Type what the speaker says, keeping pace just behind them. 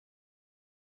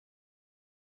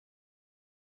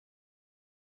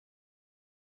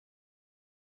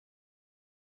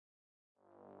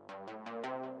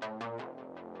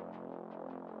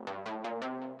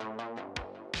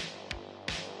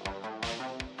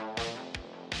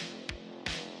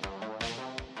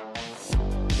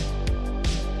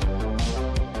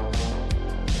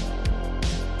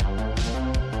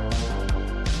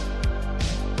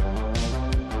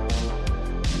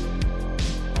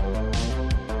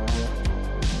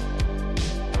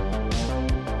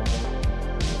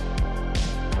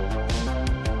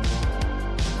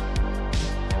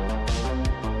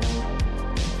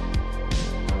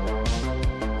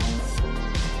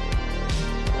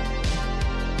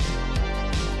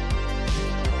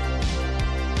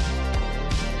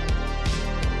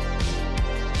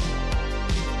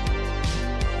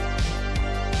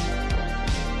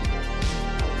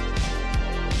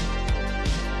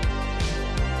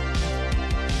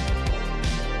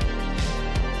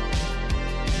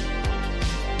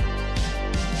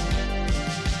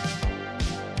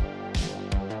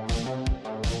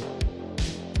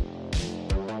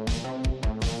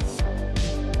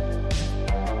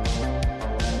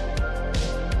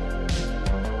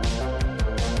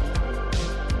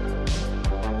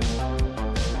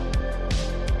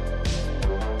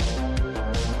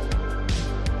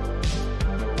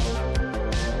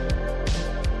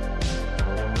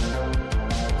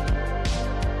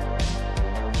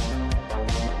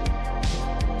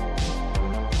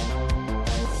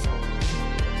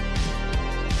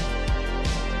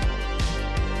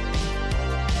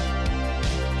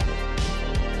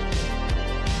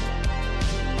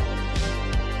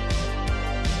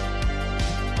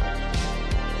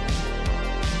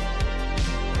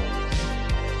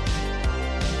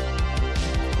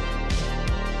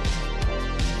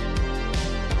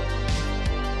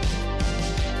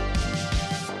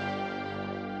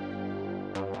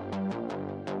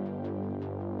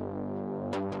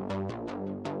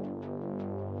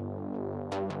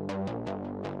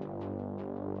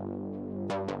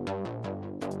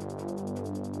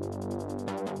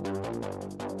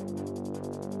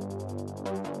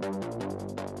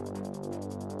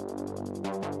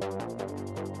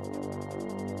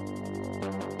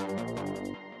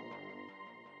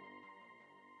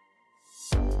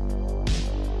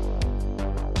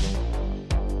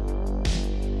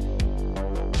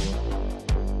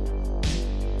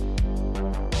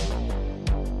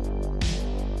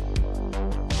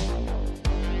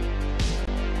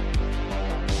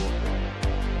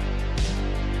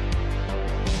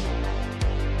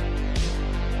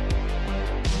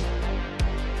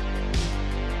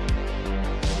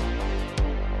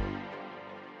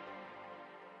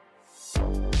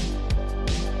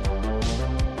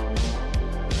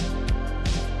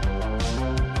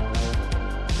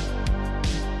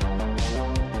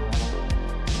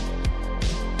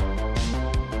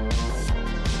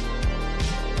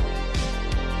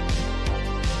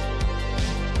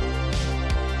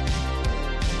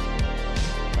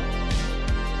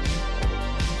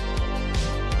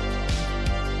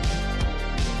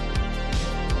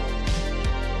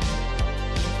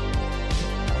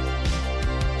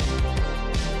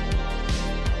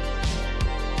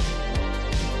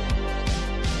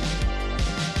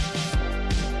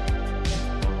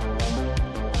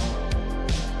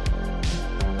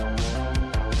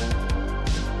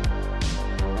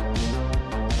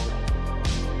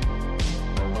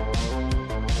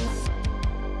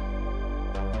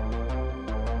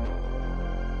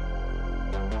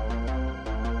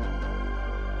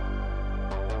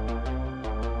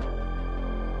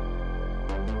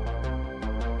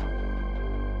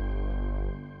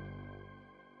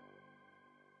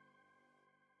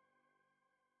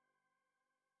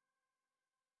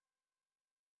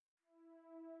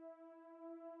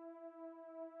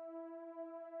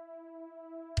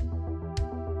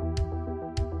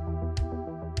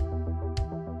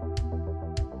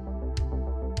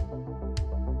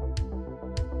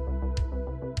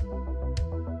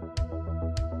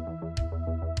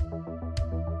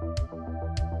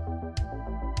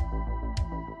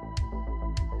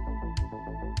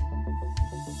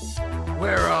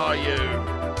Where are you?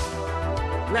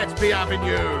 Let's be having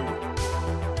you.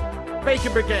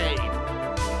 Bacon Brigade,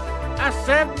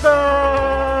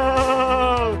 assemble!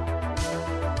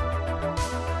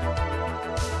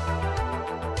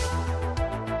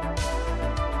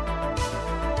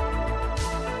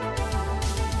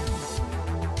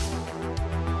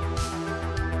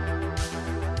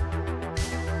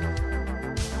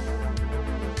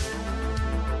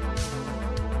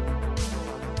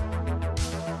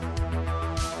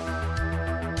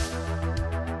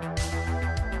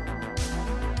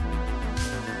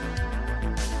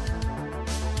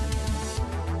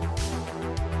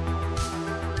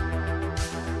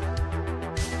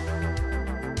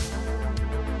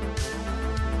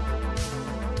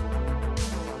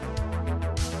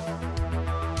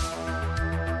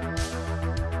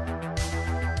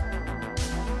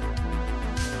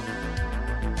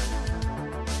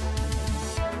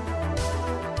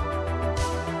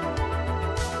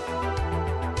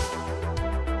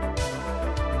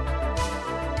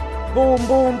 Boom,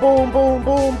 boom, boom, boom,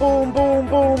 boom, boom, boom, boom,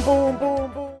 boom, boom, boom, boom,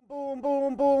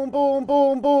 boom, boom,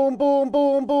 boom, boom, boom,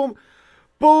 boom, boom.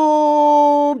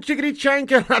 Boom! Chickadee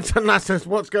chanker, lads and lasses.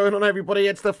 What's going on, everybody?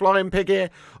 It's the Flying Pig here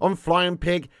on Flying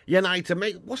Pig United.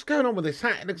 Mate, what's going on with this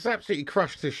hat? It looks absolutely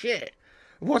crushed to shit.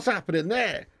 What's happening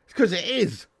there? It's because it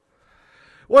is.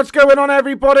 What's going on,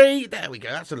 everybody? There we go.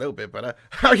 That's a little bit better.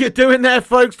 How you doing there,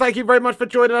 folks? Thank you very much for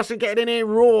joining us and getting in here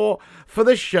raw for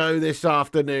the show this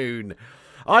afternoon.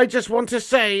 I just want to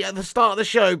say at the start of the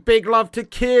show, big love to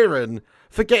Kieran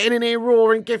for getting in here raw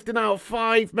and gifting out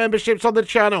 5 memberships on the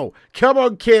channel. Come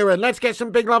on, Kieran. Let's get some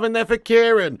big love in there for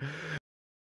Kieran.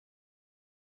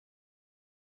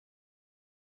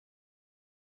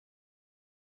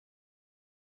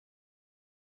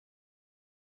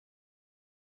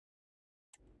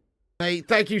 Hey,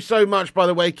 thank you so much, by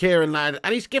the way, Kieran, lad.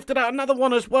 And he's gifted out another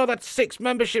one as well. That's 6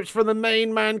 memberships from the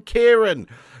main man, Kieran.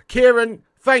 Kieran,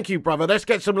 thank you, brother. Let's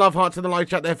get some love hearts in the live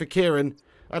chat there for Kieran.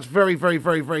 That's very, very,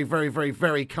 very, very, very, very,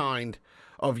 very kind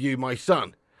of you, my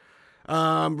son.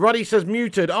 Ruddy says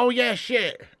muted. Oh yeah,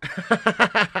 shit.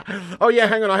 Oh yeah,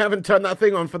 hang on. I haven't turned that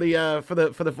thing on for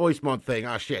the voice mod thing.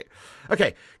 Ah, shit.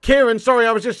 Okay, Kieran. Sorry,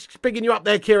 I was just bigging you up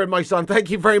there, Kieran, my son. Thank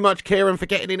you very much, Kieran, for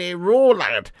getting in here raw,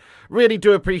 lad. Really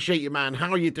do appreciate you, man.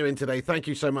 How are you doing today? Thank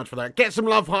you so much for that. Get some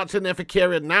love hearts in there for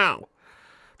Kieran now.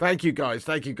 Thank you, guys.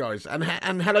 Thank you, guys.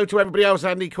 And hello to everybody else.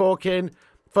 Andy Corkin,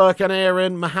 Furkan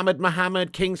Aaron, Mohammed,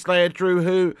 Kingslayer, Drew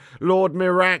Who, Lord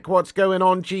Mirak, what's going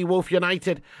on, G-Wolf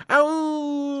United,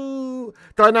 oh,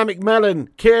 Dynamic Melon,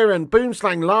 Kieran,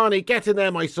 Boomslang, Lani, get in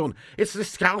there, my son. It's the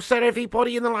Scouser,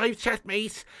 everybody in the live chat,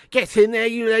 mate. Get in there,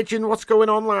 you legend, what's going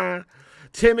on there?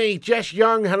 Timmy, Jess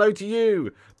Young, hello to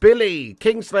you. Billy,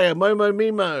 Kingslayer, Momo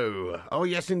Mimo. Oh,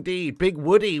 yes, indeed. Big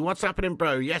Woody, what's happening,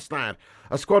 bro? Yes, lad.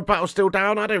 A squad battle still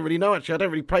down? I don't really know, actually. I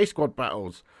don't really play squad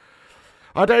battles.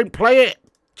 I don't play it.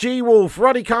 G-Wolf,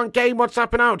 Roddy can't game, what's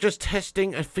happening out? Just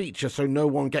testing a feature so no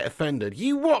one get offended.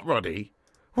 You what, Roddy?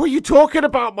 What are you talking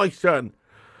about, my son?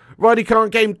 Roddy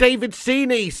can't game. David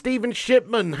Seeney, Stephen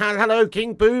Shipman, hello,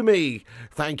 King Boomy.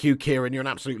 Thank you, Kieran, you're an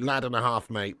absolute lad and a half,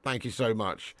 mate. Thank you so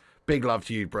much. Big love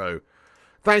to you, bro.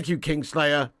 Thank you,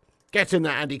 Kingslayer. Get in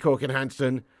there, Andy Corkin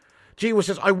Hansen. G-Wolf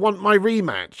says, I want my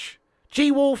rematch.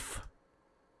 G-Wolf?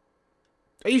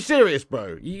 Are you serious,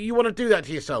 bro? You want to do that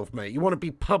to yourself, mate? You want to be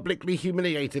publicly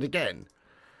humiliated again?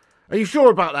 Are you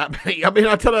sure about that, mate? I mean,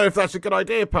 I don't know if that's a good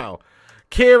idea, pal.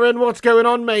 Kieran, what's going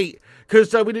on, mate?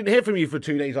 Because we didn't hear from you for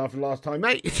 2 days after the last time,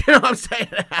 mate. Do you know what I'm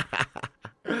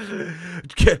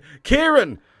saying?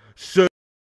 Kieran, super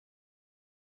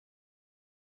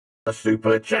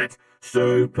chat.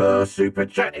 Super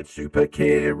chat. It's Super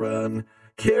Kieran.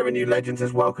 Kieran, you legend,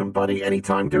 says, welcome, buddy.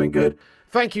 Anytime, doing good.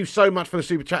 Thank you so much for the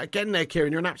super chat again there,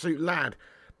 Kieran. You're an absolute lad.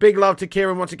 Big love to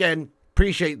Kieran once again.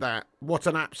 Appreciate that. What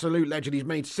an absolute legend. He's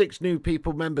made 6 new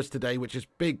people members today, which is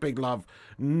big, big love.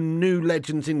 New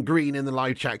legends in green in the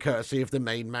live chat, courtesy of the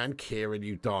main man, Kieran,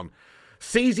 you don.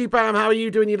 CZ Bam, how are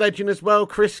you doing, you legend as well?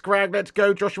 Chris Scragg, let's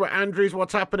go. Joshua Andrews,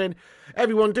 what's happening?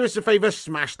 Everyone, do us a favour,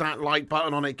 smash that like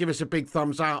button on it. Give us a big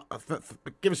thumbs up.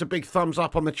 Give us a big thumbs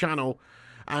up on the channel.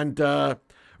 And,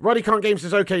 Roddy Can't Game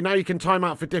says, okay, now you can time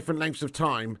out for different lengths of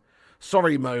time.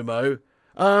 Sorry, Momo.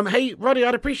 Hey, Roddy,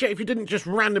 I'd appreciate if you didn't just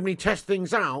randomly test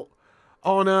things out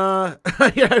on,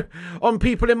 you know, on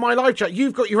people in my live chat.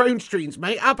 You've got your own streams,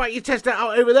 mate. How about you test it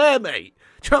out over there, mate?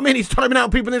 Do you know what I mean? He's timing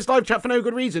out people in this live chat for no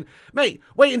good reason. Mate,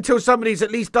 wait until somebody's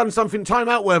at least done something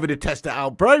timeout worthy to test it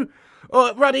out, bro.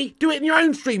 Roddy, do it in your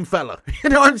own stream, fella. You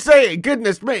know what I'm saying?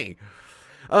 Goodness me.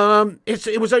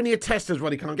 It was only a test, as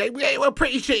Roddy Can't Game. Yeah, well,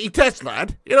 pretty shitty test,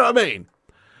 lad. You know what I mean?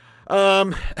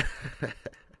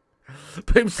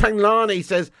 Boomsang Lani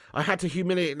says, I had to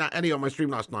humiliate that Ellie on my stream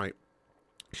last night.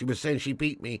 She was saying she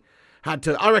beat me. I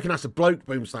reckon that's a bloke,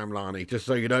 Boomsang Lani, just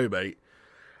so you know, mate.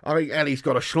 I think Ellie's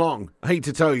got a schlong. I hate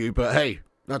to tell you, but hey,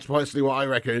 that's personally what I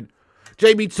reckon.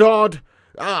 Jamie Todd.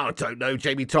 Oh, I don't know,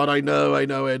 Jamie Todd. I know. I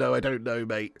don't know,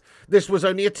 mate. This was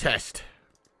only a test.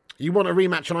 You want a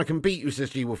rematch and I can beat you,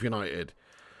 says G-Wolf United.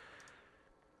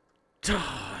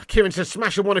 Kieran says,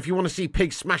 smash a 1 if you want to see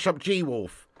Pig smash up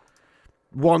G-Wolf.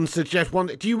 One suggests one.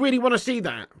 Do you really want to see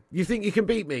that? You think you can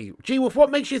beat me? G-Wolf, what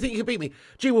makes you think you can beat me?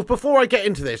 G-Wolf, before I get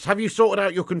into this, have you sorted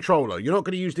out your controller? You're not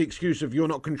going to use the excuse of you're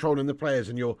not controlling the players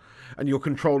and your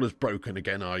controller's broken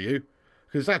again, are you?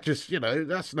 Because that just, you know,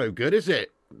 that's no good, is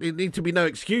it? There need to be no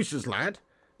excuses, lad.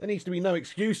 There needs to be no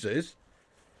excuses.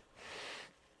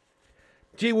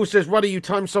 G-Wolf says, Ruddy, you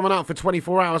timed someone out for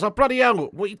 24 hours. Oh, bloody hell,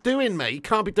 what are you doing, mate? You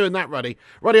can't be doing that, Ruddy.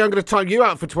 Ruddy, I'm going to time you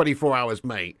out for 24 hours,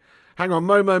 mate. Hang on,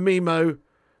 Momo Mimo.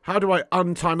 How do I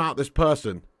untime out this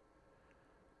person?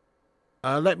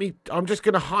 I'm just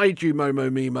going to hide you, Momo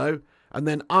Mimo, and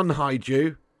then unhide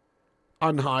you.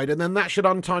 Unhide, and then that should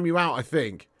untime you out, I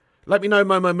think. Let me know,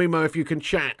 Momo Mimo, if you can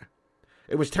chat.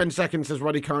 It was 10 seconds, says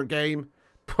Ruddy can't game.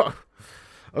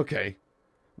 Okay.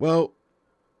 Well,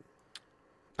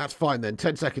 that's fine then.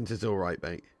 10 seconds is all right,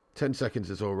 mate. 10 seconds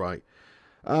is all right.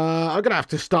 I'm going to have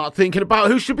to start thinking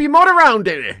about who should be mod around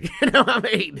here. You know what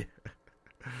I mean?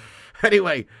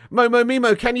 Anyway, Momo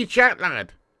Mimo, can you chat,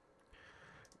 lad?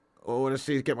 Oh, let's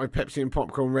see, get my Pepsi and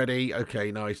popcorn ready.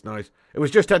 Okay, nice, nice. It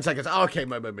was just 10 seconds. Oh, okay,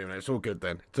 Momo Mimo, it's all good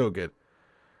then. It's all good.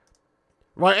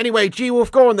 Right, anyway,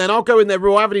 G-Wolf, go on then. I'll go in there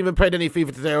raw. I haven't even played any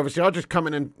FIFA today, obviously. I'll just come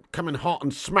in hot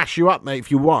and smash you up, mate,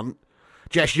 if you want.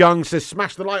 Jess Young says,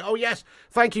 smash the like. Oh, yes.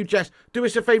 Thank you, Jess. Do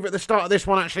us a favour at the start of this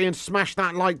one, actually, and smash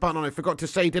that like button on. I forgot to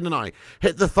say, didn't I?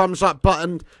 Hit the thumbs up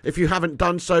button. If you haven't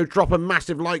done so, drop a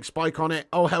massive like spike on it.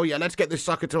 Oh, hell yeah. Let's get this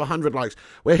sucker to 100 likes.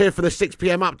 We're here for the 6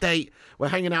 p.m. update. We're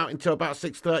hanging out until about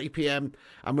 6:30 p.m.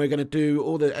 And we're going to do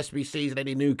all the SBCs and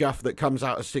any new guff that comes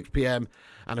out at 6 p.m.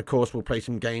 And, of course, we'll play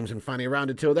some games and fanny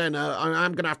around until then.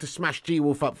 I'm going to have to smash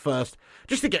G-Wolf up first,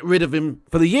 just to get rid of him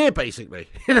for the year, basically.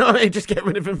 You know what I mean? Just get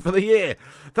rid of him for the year.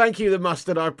 Thank you, the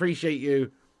Mustard. I appreciate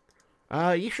you.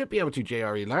 You should be able to,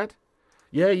 JRE, lad.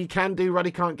 Yeah, you can do.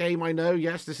 Ruddy can't game, I know.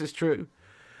 Yes, this is true.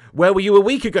 Where were you a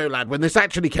week ago, lad, when this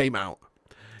actually came out?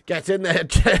 Get in there.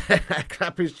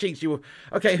 Clap his cheeks, you.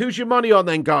 Okay, who's your money on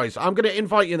then, guys? I'm going to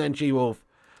invite you then, G-Wolf.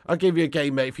 I'll give you a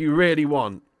game, mate, if you really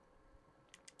want.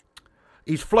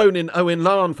 He's flown in Owen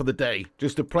Larn for the day,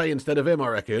 just to play instead of him, I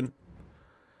reckon.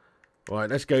 All right,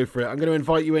 let's go for it. I'm going to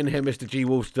invite you in here, Mr. G.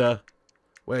 Wolfster.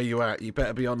 Where are you at? You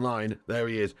better be online. There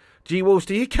he is. G.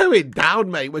 Wolfster, you're going down,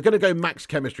 mate. We're going to go max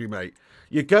chemistry, mate.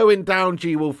 You're going down,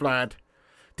 G. Wolf, lad.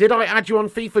 Did I add you on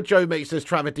FIFA, Joe, mate, says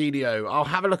Travadinho. I'll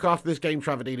have a look after this game,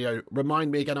 Travadinho.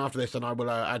 Remind me again after this and I will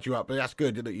add you up. But that's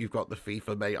good that you've got the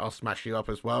FIFA, mate. I'll smash you up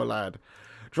as well, lad.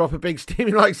 Drop a big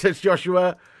steamy like, says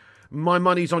Joshua. My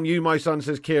money's on you, my son,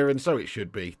 says Kieran. So it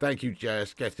should be. Thank you,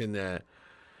 Jess. Get in there.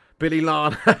 Billy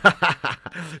Larn.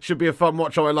 Should be a fun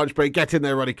watch on my lunch break. Get in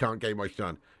there, Ruddy can't game, my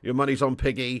son. Your money's on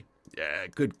Piggy. Yeah,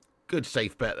 good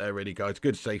safe bet there, really, guys.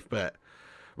 Good safe bet.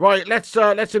 Right, let's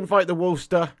invite the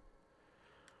Wolfster.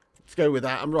 Let's go with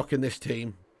that. I'm rocking this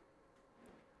team.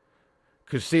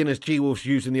 Because seeing as G-Wolf's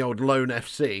using the old Lone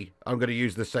FC, I'm going to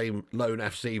use the same Lone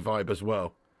FC vibe as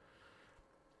well.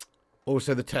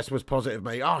 Also, the test was positive,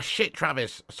 mate. Oh, shit,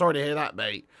 Travis. Sorry to hear that,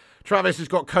 mate. Travis has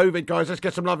got COVID, guys. Let's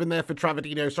get some love in there for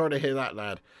Travadinho. Sorry to hear that,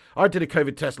 lad. I did a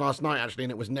COVID test last night, actually,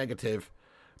 and it was negative.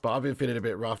 But I've been feeling a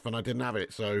bit rough, and I didn't have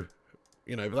it. So,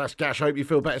 you know, but that's Gash. I hope you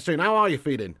feel better soon. How are you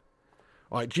feeling?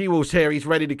 All right, G-Wolf's here. He's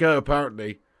ready to go,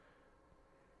 apparently.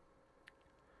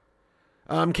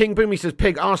 King Boomy says,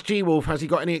 Pig, ask G-Wolf, has he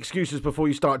got any excuses before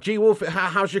you start? G-Wolf,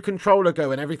 how's your controller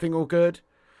going? Everything all good?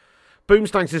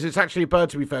 Boomstang says, it's actually a bird,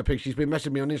 to be fair, Pig. She's been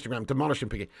messaging me on Instagram, demolishing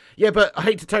Piggy. Yeah, but I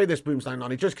hate to tell you this, Boomstang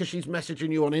Lonnie, just because she's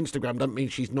messaging you on Instagram doesn't mean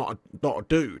she's not a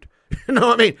dude. You know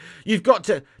what I mean? You've got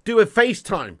to do a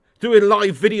FaceTime, do a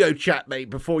live video chat, mate,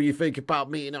 before you think about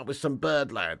meeting up with some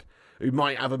bird lad who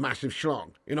might have a massive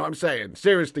schlong. You know what I'm saying?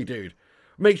 Seriously, dude.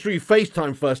 Make sure you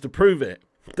FaceTime first to prove it.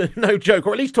 No joke,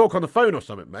 or at least talk on the phone or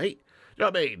something, mate. Do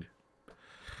you know what I mean?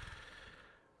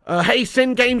 Hey,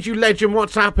 Sin Games, you legend,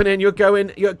 what's happening? You're going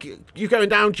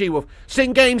down, G-Wolf.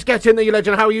 Sin Games, get in there, you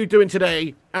legend. How are you doing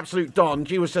today? Absolute Don.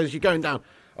 G-Wolf says you're going down.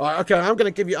 All right, okay, I'm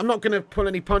not going to pull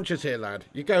any punches here, lad.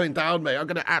 You're going down, mate. I'm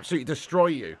going to absolutely destroy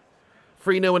you.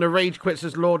 3-0 and a rage quit,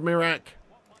 says Lord Mirac.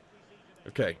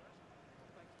 Okay.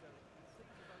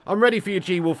 I'm ready for you,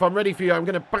 G-Wolf. I'm ready for you. I'm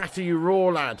going to batter you raw,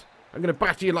 lad. I'm going to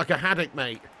batter you like a haddock,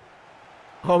 mate.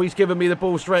 Oh, he's giving me the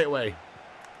ball straight away.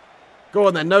 Go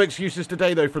on then. No excuses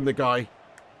today, though, from the guy.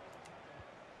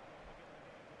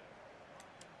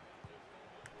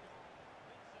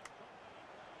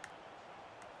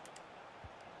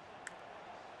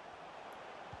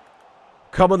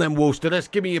 Come on then, Wolfster. Let's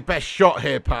give me your best shot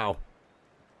here, pal.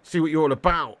 See what you're all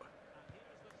about.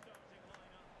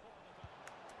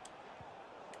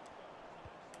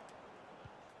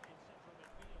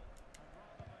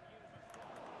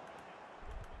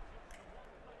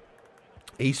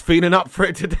 He's feeling up for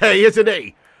it today, isn't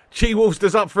he?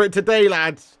 G-Wolfster's up for it today,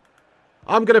 lads.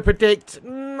 I'm going to predict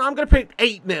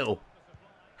 8-0.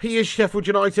 He is Sheffield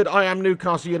United. I am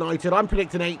Newcastle United. I'm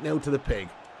predicting 8-0 to the Pig.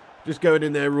 Just going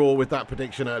in there raw with that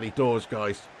prediction early doors,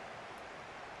 guys.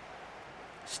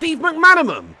 Steve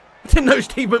McManaman. I didn't know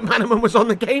Steve McManaman was on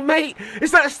the game, mate.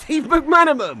 Is that Steve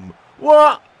McManaman?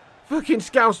 What? Fucking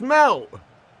Scouse melt.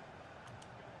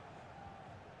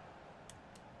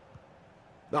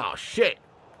 Oh, shit.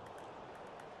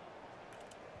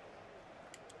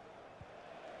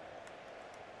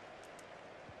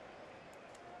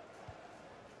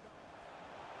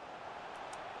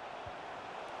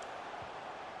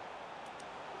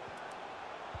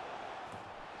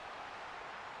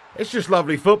 It's just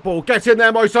lovely football. Get in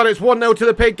there, my son. It's 1-0 to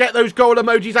the Pig. Get those goal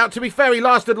emojis out. To be fair, he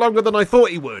lasted longer than I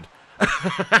thought he would.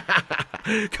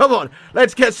 Come on.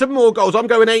 Let's get some more goals. I'm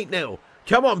going 8-0.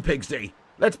 Come on, Pigsy.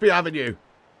 Let's be having you.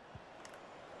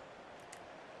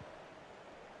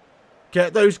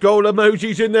 Get those goal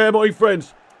emojis in there, my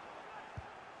friends.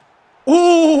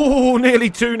 Ooh,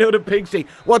 nearly 2-0 to Pigsy.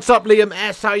 What's up, Liam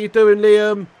S? How you doing,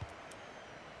 Liam?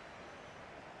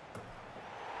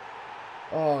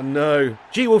 Oh, no.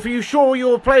 G-Wolf, are you sure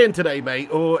you're playing today, mate?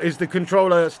 Or is the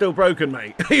controller still broken,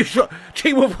 mate? Are you sure?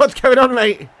 G-Wolf, what's going on,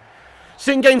 mate?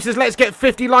 Sing Games says, let's get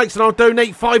 50 likes and I'll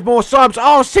donate 5 more subs.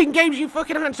 Oh, Sing Games, you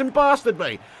fucking handsome bastard,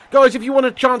 mate. Guys, if you want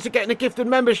a chance of getting a gifted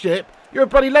membership, you're a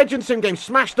bloody legend, Sing Games.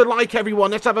 Smash the like,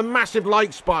 everyone. Let's have a massive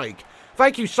like spike.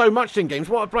 Thank you so much, Sing Games.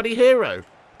 What a bloody hero.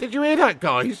 Did you hear that,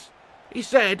 guys? He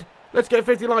said, let's get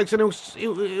 50 likes and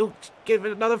he'll give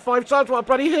it another 5 subs. What a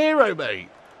bloody hero, mate.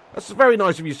 That's very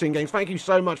nice of you, Sing Games. Thank you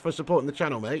so much for supporting the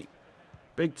channel, mate.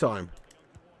 Big time.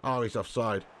 Oh, he's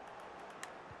offside.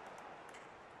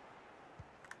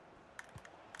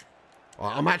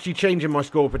 I'm actually changing my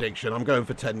score prediction. I'm going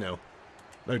for 10-0.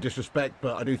 No disrespect,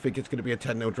 but I do think it's going to be a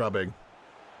 10-0 drubbing.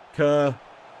 Kerr.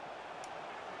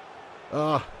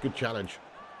 Ah, good challenge.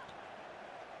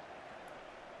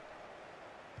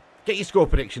 Get your score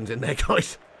predictions in there,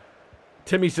 guys.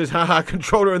 Timmy says, haha,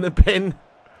 controller in the bin.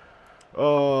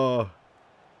 Oh.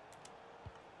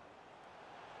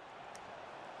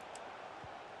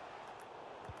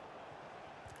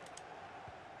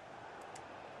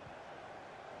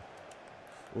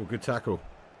 Oh, good tackle.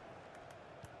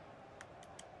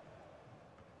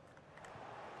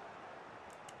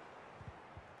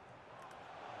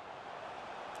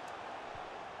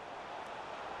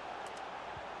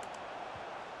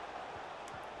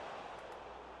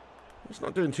 He's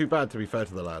not doing too bad, to be fair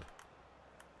to the lad.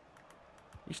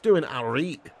 He's doing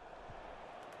alright.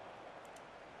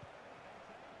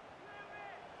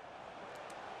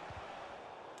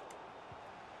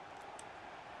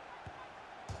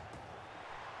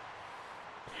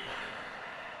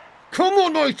 Come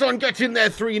on, my son, get in there,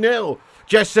 3-0.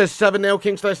 Jess says 7-0,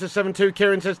 Kingslayer says 7-2,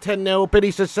 Kieran says 10-0,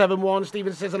 Billy says 7-1,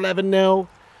 Stephen says 11-0.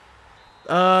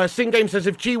 Sing Game says,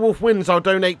 if G-Wolf wins, I'll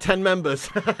donate 10 members.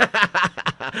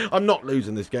 I'm not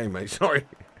losing this game, mate, sorry.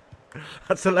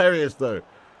 That's hilarious, though.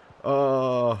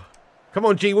 Come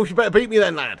on, G-Wolf, you better beat me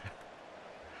then, lad.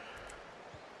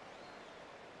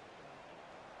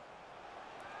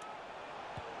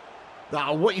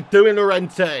 Oh, what are you doing,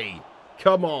 Lorente?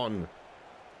 Come on.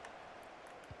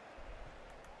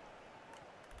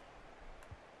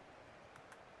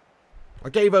 I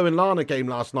gave Owen Lana a game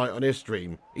last night on his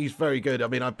stream. He's very good. I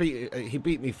mean, he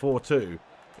beat me 4-2.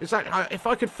 It's like, if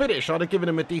I could finish, I'd have given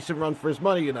him a decent run for his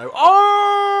money, you know.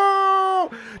 Oh!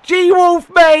 G-Wolf,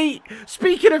 mate!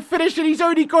 Speaking of finishing, he's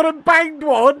only got and banged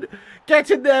one.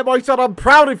 Get in there, my son. I'm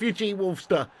proud of you,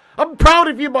 G-Wolfster. I'm proud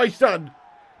of you, my son.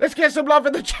 Let's get some love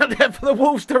in the chat there for the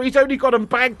Wolfster. He's only got and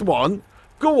bagged one.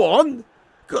 Go on.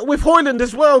 With Hoyland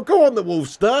as well. Go on, the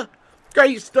Wolfster.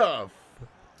 Great stuff.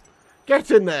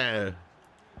 Get in there.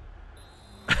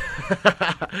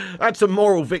 That's a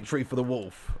moral victory for the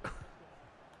Wolf.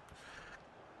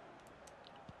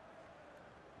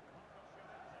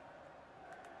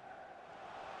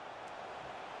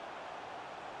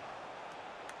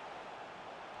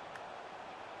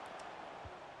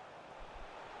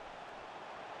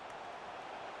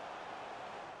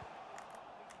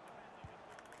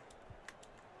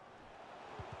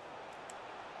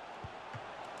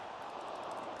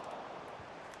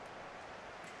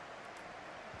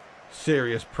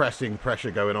 Serious pressure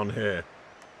going on here.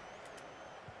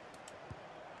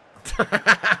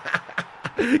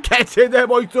 Get in there,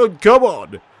 my son. Come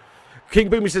on. King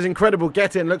Boomy says, incredible.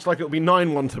 Get in. Looks like it'll be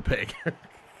 9-1 to Pig.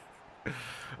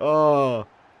 Oh.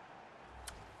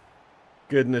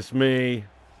 Goodness me.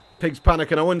 Pig's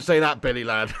panicking. I wouldn't say that, Billy,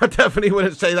 lad. I definitely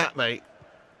wouldn't say that, mate.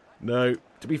 No.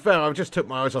 To be fair, I just took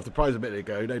my eyes off the prize a minute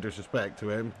ago. No disrespect to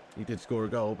him. He did score a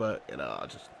goal, but, you know,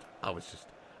 I was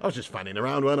just fanning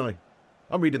around, weren't I?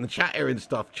 I'm reading the chat here and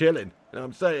stuff, chilling. You know what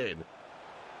I'm saying?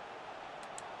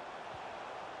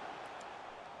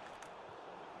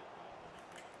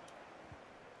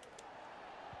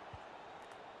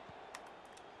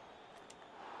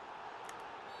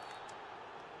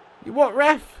 You what,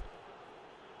 ref?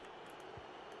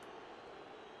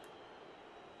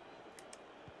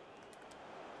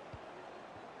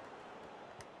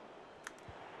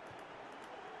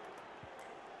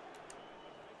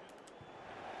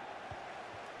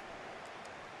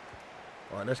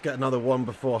 Right, let's get another one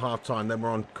before half-time, then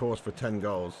we're on course for 10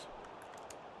 goals.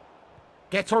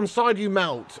 Get onside, you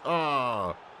melt!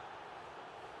 Ah.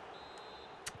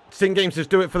 Sin Games says,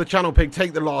 do it for the channel, pig.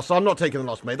 Take the loss. I'm not taking the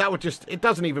loss, mate. That would just... It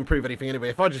doesn't even prove anything anyway.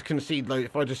 If I just concede...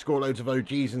 If I just score loads of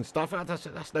OGs and stuff,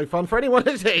 that's no fun for anyone,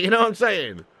 is it? You know what I'm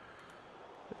saying?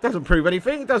 It doesn't prove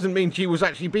anything. It doesn't mean G was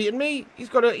actually beating me. He's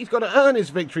got to earn his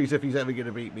victories if he's ever going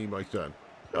to beat me, my son.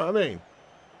 You know what I mean?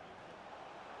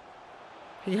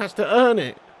 He has to earn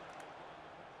it.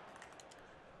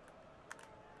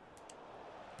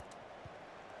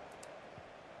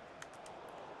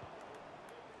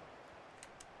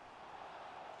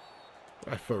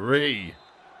 Referee.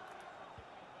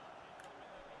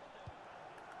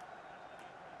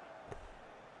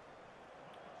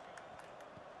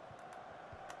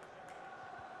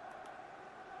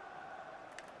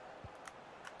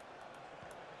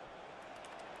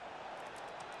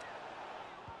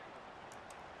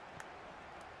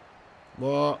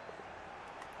 What?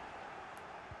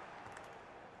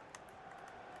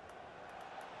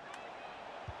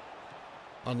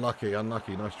 Unlucky,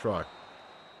 unlucky. Nice try.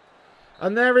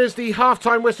 And there is the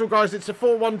half-time whistle, guys. It's a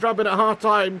 4-1 drubbing at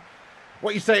half-time. What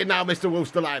are you saying now, Mr.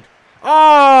 Wolster lad?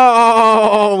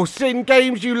 Oh, Sin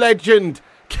Games, you legend.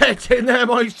 Get in there,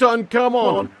 my son. Come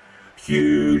on.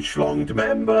 Huge schlonged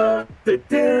member.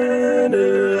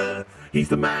 Da-da-da. He's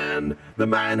the man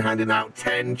handing out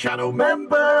 10 channel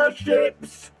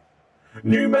memberships.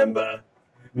 New member,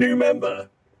 new member,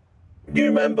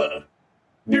 new member,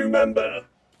 new member,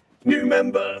 new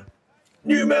member,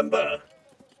 new member.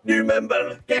 New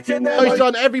member, get in there. My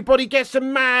son, everybody get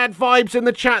some mad vibes in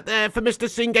the chat there for Mr.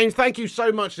 Sin Games. Thank you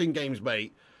so much, Sin Games,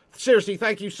 mate. Seriously,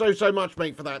 thank you so much,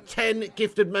 mate, for that. 10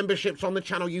 gifted memberships on the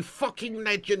channel, you fucking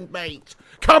legend, mate.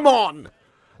 Come on.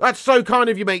 That's so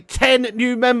kind of you, mate. 10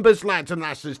 new members, lads and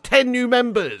lasses. 10 new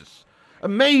members.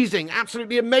 Amazing,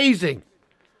 absolutely amazing.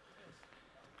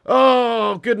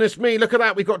 Oh, goodness me. Look at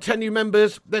that. We've got 10 new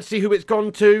members. Let's see who it's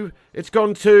gone to. It's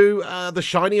gone to the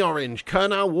Shiny Orange,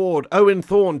 Colonel Ward, Owen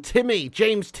Thorne, Timmy,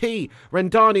 James T,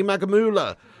 Rendani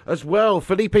Magamula as well,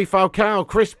 Felipe Falcao,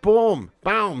 Chris Baum,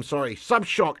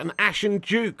 Subshock and Ashen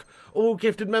Duke. All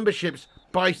gifted memberships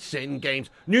by Sin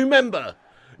Games. New member.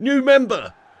 New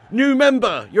member. New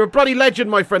member. You're a bloody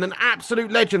legend, my friend. An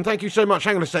absolute legend. Thank you so much.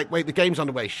 Hang on a sec. Wait, the game's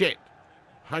underway. Shit.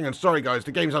 Hang on, sorry guys,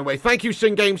 the game's underway. Thank you,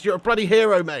 Sin Games. You're a bloody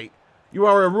hero, mate. You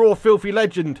are a raw, filthy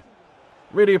legend.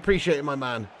 Really appreciate it, my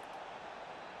man.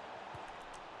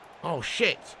 Oh,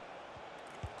 shit.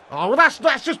 Oh, well, that's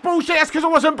just bullshit. That's because I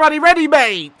wasn't bloody ready,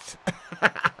 mate.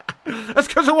 That's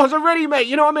because I wasn't ready, mate.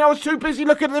 You know what I mean? I was too busy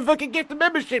looking at the fucking gift of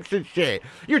memberships and shit.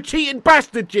 You're a cheating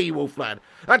bastard, G-Wolf, lad.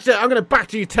 That's it. I'm going to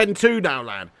batter you 10-2 now,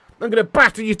 lad. I'm going to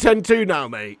batter you 10-2 now,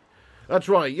 mate. That's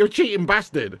right. You're a cheating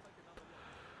bastard.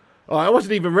 Oh, I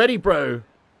wasn't even ready, bro.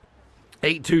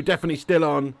 8-2 definitely still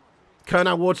on.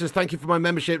 Colonel Ward says, thank you for my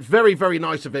membership. Very, very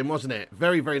nice of him, wasn't it?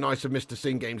 Very, very nice of Mr.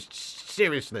 Sin Games.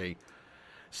 Seriously.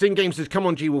 Sin Games says, come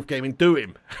on, G-Wolf Gaming, do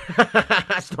him.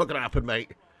 That's not going to happen,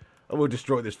 mate. I will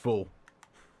destroy this fool.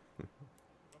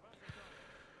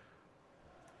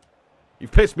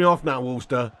 You've pissed me off now,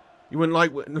 Wolster. You wouldn't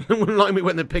like me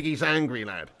when the piggy's angry,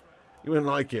 lad. You wouldn't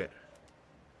like it.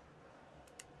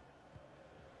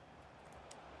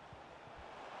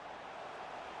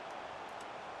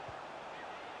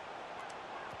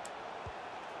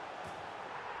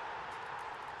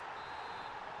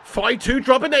 Fight 2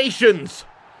 Drobinations.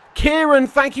 Kieran,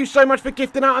 thank you so much for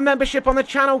gifting out a membership on the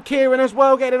channel. Kieran as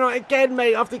well, getting out again,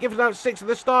 mate. After giving out 6 at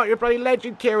the start, you're a bloody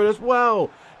legend, Kieran, as well.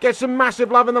 Get some massive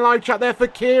love in the live chat there for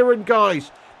Kieran,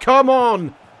 guys. Come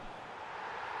on.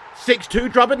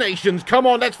 6-2 Drobinations. Come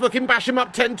on, let's fucking bash him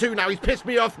up 10-2 now. He's pissed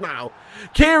me off now.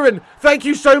 Kieran, thank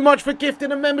you so much for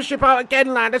gifting a membership out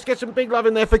again, lad. Let's get some big love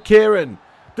in there for Kieran.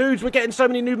 Dudes, we're getting so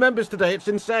many new members today. It's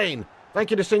insane. Thank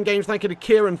you to Sin Games. Thank you to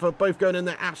Kieran for both going in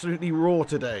there absolutely raw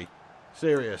today.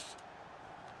 Serious.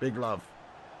 Big love.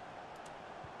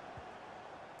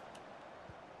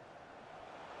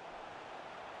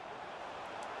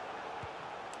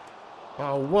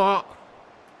 Oh, what?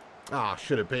 Ah,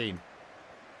 should have been.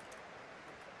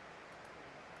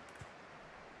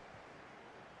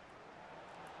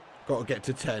 Got to get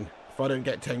to 10. If I don't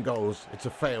get 10 goals, it's a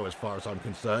fail as far as I'm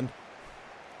concerned.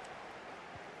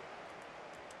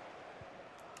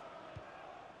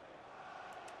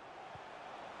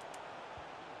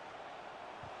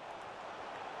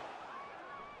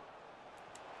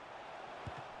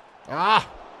 Ah!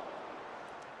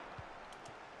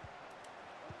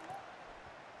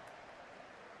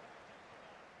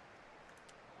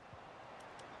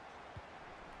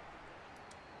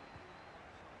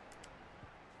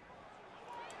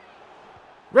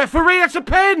 Referee, it's a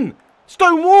pen!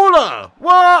 Stonewaller!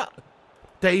 What?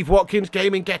 Dave Watkins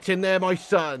Gaming, get in there, my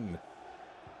son.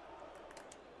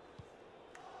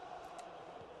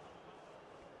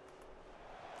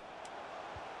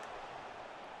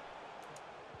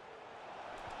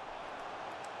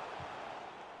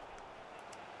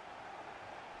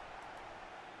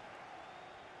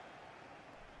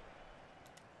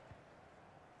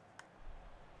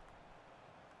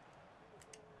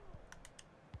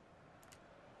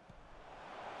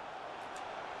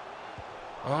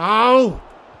 Oh!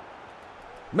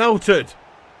 Melted.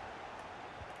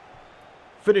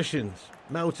 Finishings.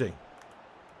 Melting.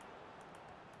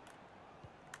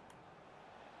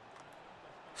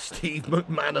 Steve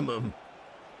McManamum.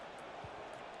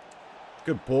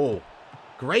 Good ball.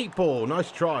 Great ball.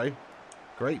 Nice try.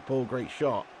 Great ball, great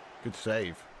shot. Good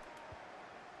save.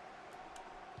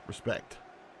 Respect.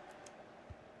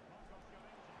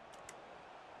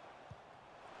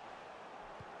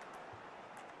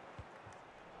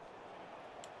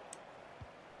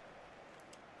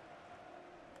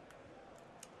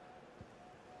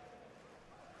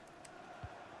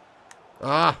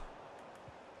 Ah.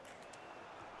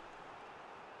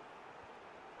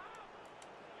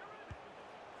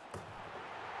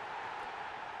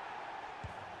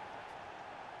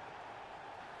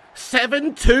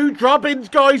 Seven, 2 drop-ins,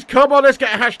 guys. Come on, let's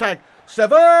get a hashtag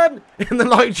 7 in the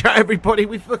live chat, everybody.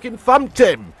 We fucking thumped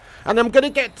him. And I'm going to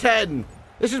get 10.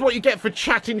 This is what you get for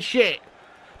chatting shit.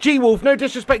 G-Wolf, no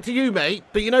disrespect to you, mate.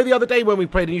 But you know the other day when we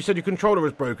played and you said your controller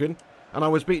was broken and I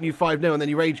was beating you 5-0 and then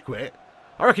you rage quit?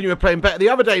 I reckon you were playing better the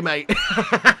other day, mate.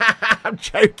 I'm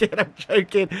joking, I'm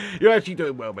joking. You're actually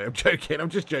doing well, mate. I'm joking, I'm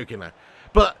just joking there.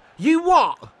 But you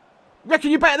what? Reckon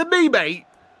you're better than me, mate?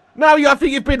 Now I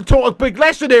think you've been taught a big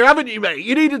lesson here, haven't you, mate?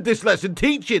 You needed this lesson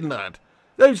teaching, lad.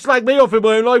 Don't slag me off in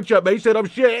my own live chat, mate. Said I'm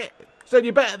shit. Said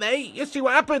you're better, mate. You see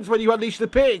what happens when you unleash the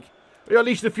pig. You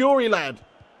unleash the fury, lad.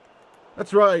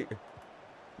 That's right.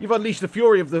 You've unleashed the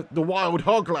fury of the wild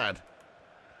hog, lad.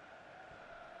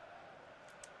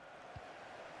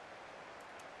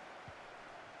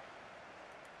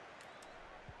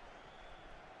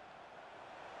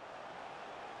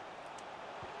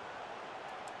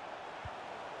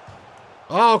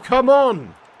 Oh, come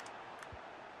on.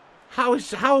 How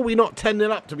are we not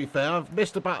 10-0 up, to be fair? I've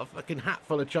missed about a fucking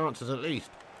hatful of chances at least.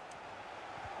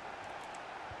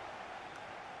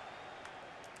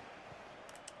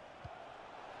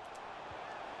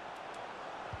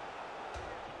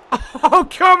 Oh,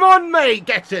 come on, mate.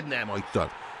 Get in there, my son.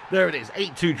 There it is.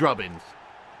 8-2 drubbins.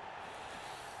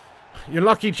 You're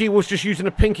lucky G was just using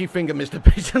a pinky finger, Mr.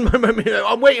 Pearson.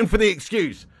 I'm waiting for the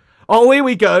excuse. Oh, here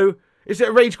we go. Is it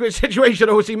a rage quit situation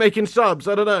or is he making subs?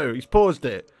 I don't know. He's paused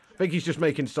it. I think he's just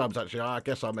making subs, actually. I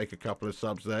guess I'll make a couple of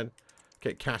subs then.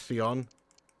 Get Cassie on.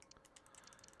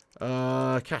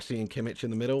 Cassie and Kimmich in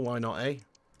the middle. Why not, eh?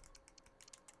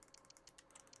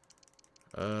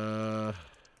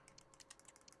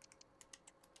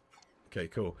 Okay,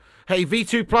 cool. Hey,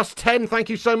 V2 plus 10. Thank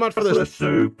you so much for this.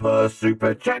 Super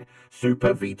chat.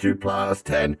 Super V2 plus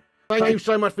 10. Thank you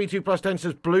so much, V2 plus 10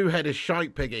 says Bluehead is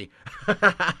shite, Piggy.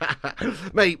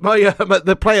 Mate,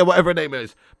 the player, whatever her name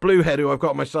is, Bluehead, who I've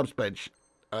got on my subs bench,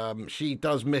 she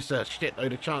does miss a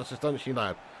shitload of chances, doesn't she,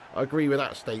 lad? I agree with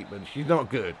that statement. She's not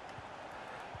good.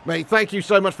 Mate, thank you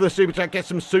so much for the super chat. Get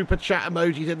some super chat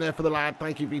emojis in there for the lad.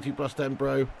 Thank you, V2 plus 10,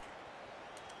 bro.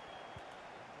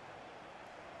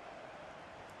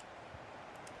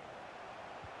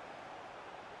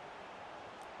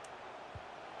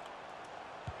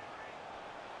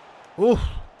 Oof.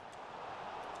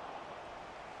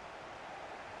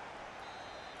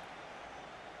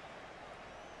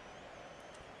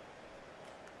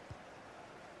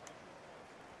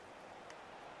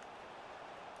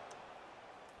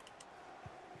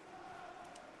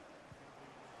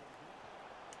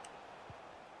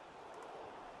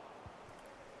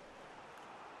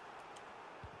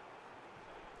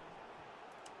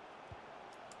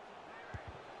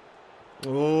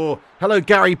 Oh, hello,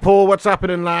 Gary Paul. What's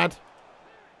happening, lad?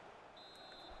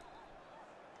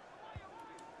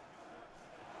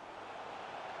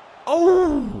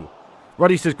 Oh!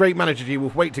 Ruddy says, great manager, G. We'll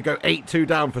wait to go 8-2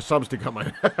 down for subs to come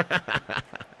in.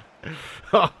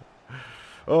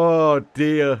 Oh,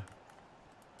 dear.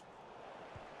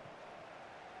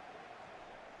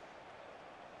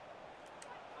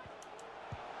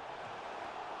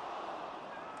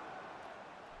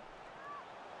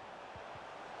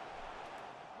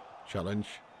 Challenge.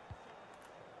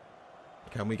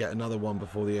 Can we get another one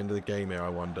before the end of the game here, I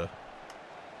wonder?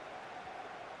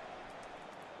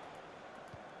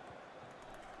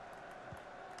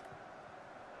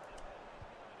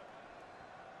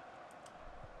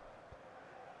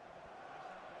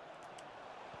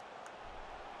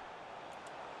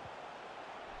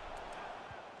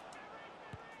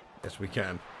 Yes, we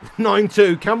can.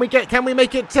 9-2. Can we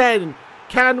make it 10?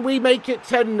 Can we make it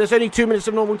 10? There's only 2 minutes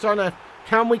of normal time left.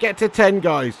 Can we get to 10,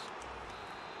 guys?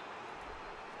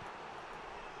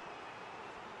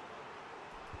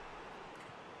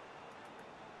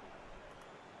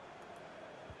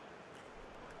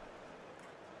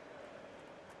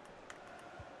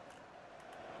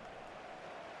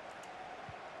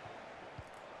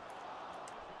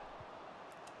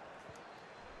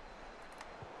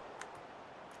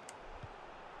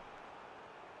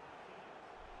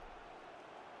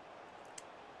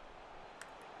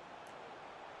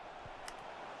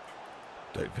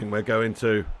 Don't think we're going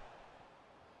to.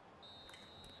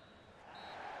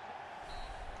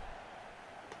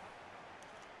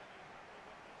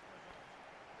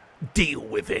 Deal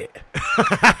with it.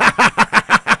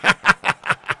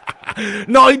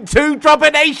 9-2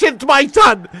 dominations, my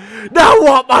son. Now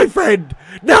what, my friend?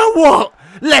 Now what?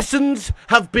 Lessons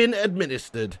have been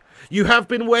administered. You have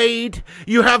been weighed,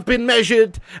 you have been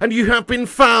measured, and you have been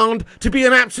found to be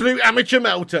an absolute amateur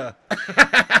melter.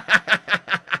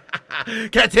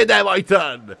 Get in there, my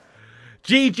son.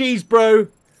 GG's, bro.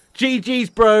 GG's,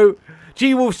 bro.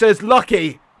 G-Wolf says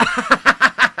lucky.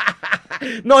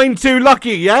 9-2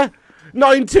 lucky, yeah?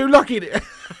 9-2 lucky.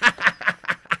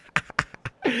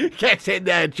 Get in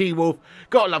there, G-Wolf.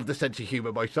 Gotta love the sense of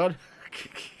humour, my son.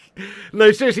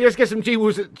 No, seriously, let's get some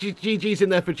GG's in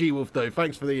there for G-Wolf, though.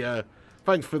 Thanks for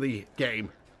the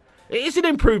game. It is an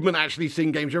improvement, actually,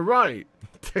 Sing Games. You're right.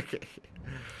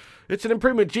 It's an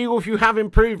improvement. G-Wolf, you have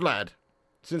improved, lad.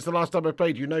 Since the last time I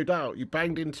played you, no doubt. You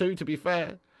banged in 2, to be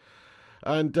fair.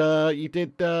 And you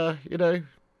did, you know,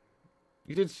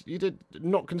 you did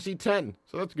not concede 10.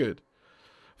 So that's good.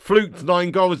 Fluked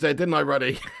 9 goals there, didn't I,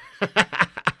 Ruddy?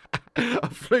 I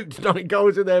fluked 9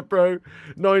 goals in there, bro.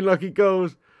 9 lucky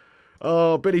goals.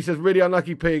 Oh, Billy says, really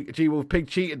unlucky, Pig. G-Wolf, Pig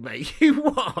cheated, mate. You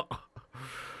what?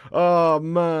 Oh,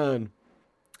 man.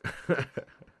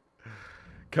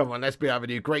 Come on, let's be having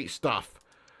you. Great stuff.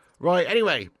 Right,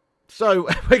 anyway. So,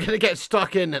 we're going to get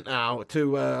stuck in now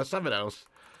to something else.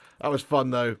 That was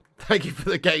fun, though. Thank you for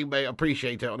the game, mate. I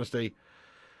appreciate it, honestly.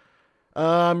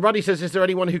 Ruddy says, is there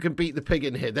anyone who can beat the Pig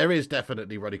in here? There is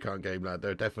definitely, Ruddy can't game, lad.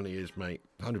 There definitely is, mate.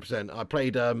 100%.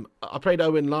 I played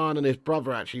Owen Larn and his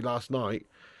brother, actually, last night.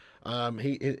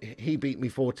 He beat me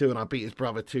 4-2 and I beat his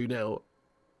brother 2-0.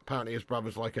 Apparently his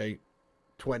brother's like a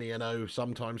 20-0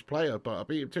 sometimes player, but I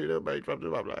beat him 2-0, mate. Dropped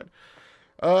him up, lad.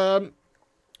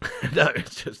 No,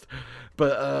 it's just...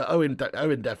 But Owen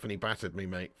definitely battered me,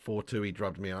 mate. 4-2, he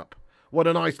drubbed me up. What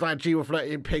a nice lad. G-Wolf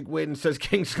letting Pig win, says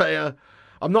Kingslayer.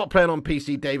 I'm not playing on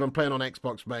PC, Dave. I'm playing on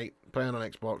Xbox, mate. Playing on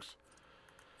Xbox.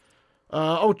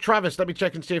 Oh, Travis. Let me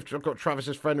check and see if I've got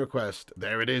Travis's friend request.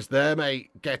 There it is there, mate.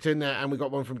 Get in there. And we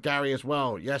got one from Gary as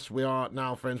well. Yes, we are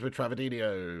now friends with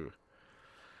Travadinho.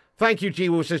 Thank you,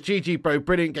 G-Wolf. Says, GG, bro.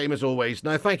 Brilliant game as always.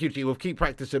 No, thank you, G-Wolf. Keep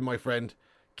practicing, my friend.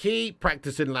 Keep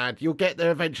practicing, lad. You'll get there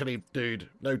eventually, dude.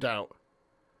 No doubt.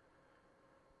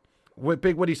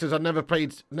 Big Woody says, I've never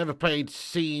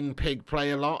seen Pig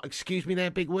play a lot. Excuse me there,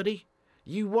 Big Woody?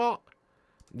 You what?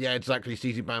 Yeah, exactly,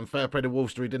 CZ Bam. Fair play to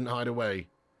Wolfster, he didn't hide away.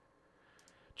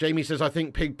 Jamie says, I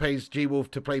think Pig pays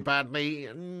G-Wolf to play badly.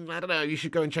 I don't know, you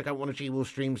should go and check out one of G-Wolf's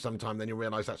streams sometime, then you'll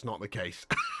realise that's not the case.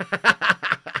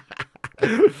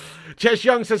 Chess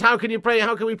Young says, how can we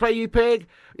play you, Pig?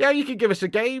 Yeah, you can give us a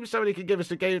game. Somebody can give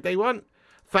us a game if they want.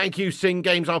 Thank you, Sing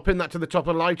Games. I'll pin that to the top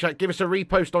of the live chat. Give us a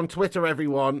repost on Twitter,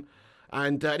 everyone.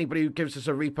 And anybody who gives us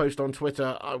a repost on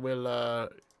Twitter, I will...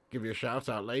 give you a shout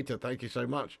out later. Thank you so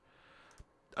much.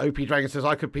 OP Dragon says,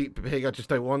 I could beat Pig, I just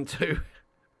don't want to.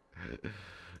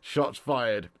 Shots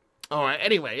fired. Alright,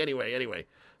 anyway.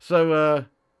 So,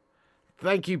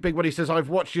 thank you, Big Woody says, I've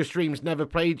watched your streams, never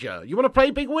played you. You want to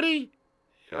play, Big Woody?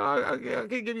 I can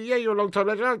give you, yeah, you're a long time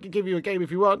legend. I can give you a game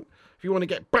if you want. If you want to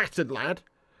get battered, lad.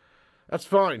 That's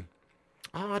fine.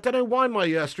 Oh, I don't know why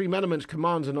my Stream Elements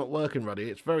commands are not working, Ruddy.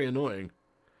 It's very annoying.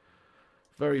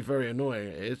 Very, very annoying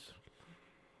it is.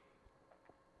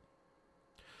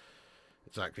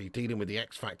 Exactly, dealing with the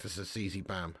X Factor, says CZ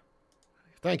Bam.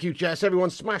 Thank you, Jess. Everyone,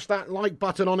 smash that like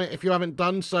button on it if you haven't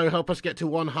done so. Help us get to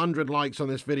 100 likes on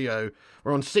this video.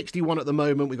 We're on 61 at the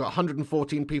moment. We've got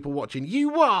 114 people watching. You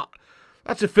what?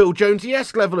 That's a Phil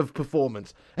Jonesy-esque level of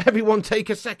performance. Everyone take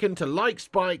a second to like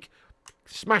Spike.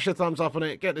 Smash a thumbs up on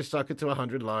it. Get this sucker to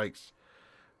 100 likes.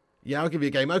 Yeah, I'll give you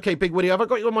a game. Okay, Big Woody, have I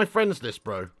got you on my friends list,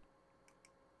 bro? Let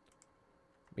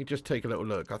me just take a little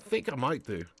look. I think I might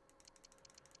do.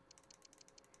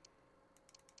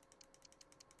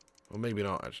 Or maybe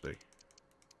not, actually.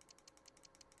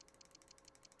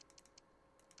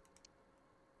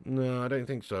 No, I don't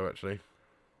think so, actually.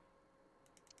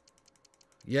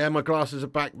 Yeah, my glasses are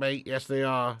back, mate. Yes, they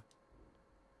are.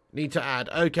 Need to add.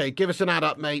 Okay, give us an add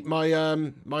up, mate. My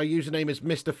username is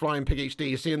Mr. Flying Pig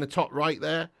HD. You see in the top right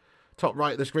there? Top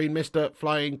right of the screen, Mr.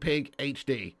 Flying Pig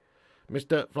HD.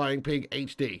 Mr. Flying Pig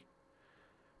HD.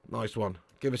 Nice one.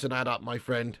 Give us an add up, my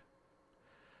friend.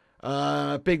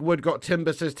 Big Wood got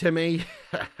timber, says Timmy.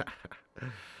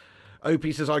 OP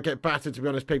says, I get battered, to be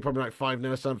honest, Pig, probably like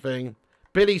 5-0 or something.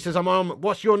 Billy says, I'm on.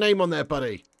 What's your name on there,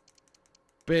 buddy?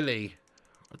 Billy.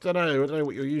 I don't know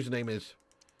what your username is.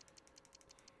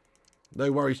 No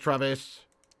worries, Travis.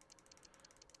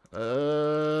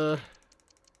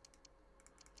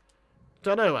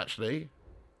 Don't know, actually.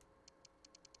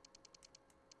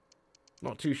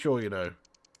 Not too sure, you know.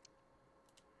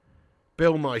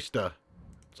 Billmeister.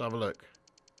 Let's have a look.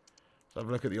 Let's have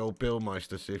a look at the old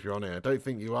Billmeister, see if you're on here. I don't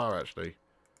think you are, actually.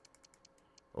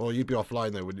 Or you'd be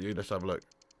offline, though, wouldn't you? Let's have a look.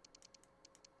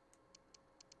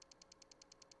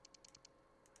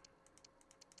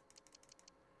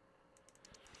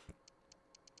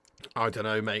 I don't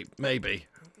know, mate. Maybe.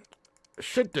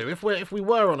 Should do. If we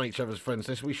were on each other's friends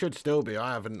list, we should still be.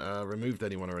 I haven't removed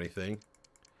anyone or anything.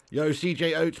 Yo,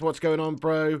 CJ Oates, what's going on,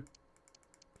 bro?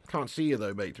 Can't see you,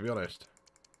 though, mate, to be honest.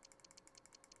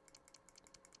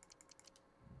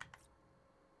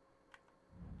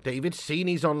 David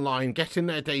Seeney's online. Get in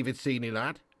there, David Seeney,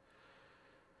 lad.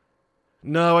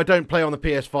 No, I don't play on the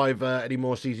PS5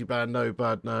 anymore, CZ Band. No,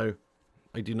 bud, no.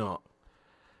 I do not.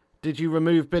 Did you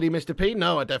remove Billy Mr. P?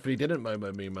 No, I definitely didn't,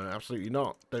 Momo Mimo. Absolutely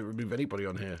not. Don't remove anybody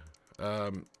on here.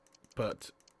 But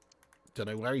don't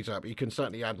know where he's at. But you can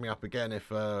certainly add me up again if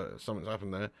something's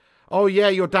happened there. Oh, yeah,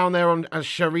 you're down there on as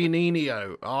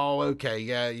Sharininio. Oh, okay.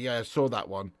 Yeah, I saw that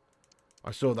one.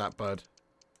 I saw that, bud.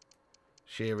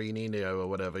 Sharininio or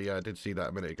whatever. Yeah, I did see that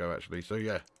a minute ago, actually. So,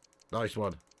 yeah, nice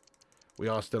one. We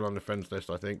are still on the friends list,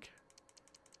 I think.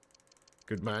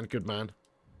 Good man, good man.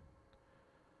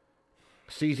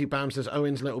 CZ Bam says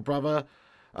Owen's little brother.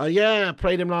 Yeah,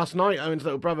 played him last night. Owen's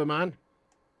little brother, man.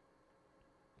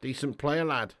 Decent player,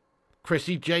 lad.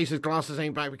 Chrissy J says glasses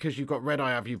ain't back because you've got red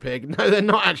eye, have you, pig? No, they're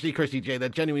not actually, Chrissy J. They're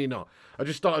genuinely not. I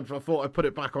thought I'd put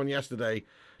it back on yesterday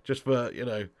just for, you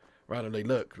know, randomly.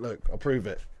 Look, I'll prove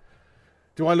it.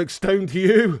 Do I look stoned to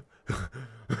you?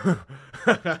 No,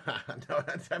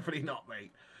 definitely not,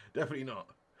 mate. Definitely not.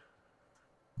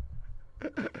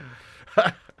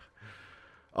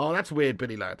 Oh, that's weird,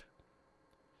 Billy lad.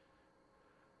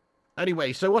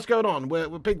 Anyway, so what's going on? We're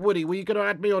Big Woody. Were you going to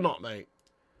add me or not, mate?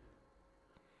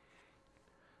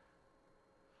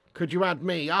 Could you add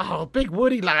me? Oh, Big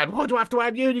Woody lad. Why do I have to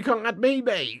add you and you can't add me,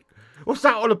 mate? What's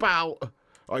that all about?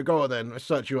 All right, go on then. Let's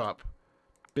search you up.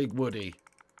 Big Woody.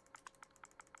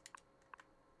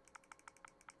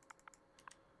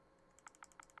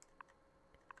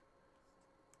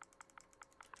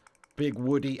 Big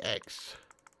Woody X.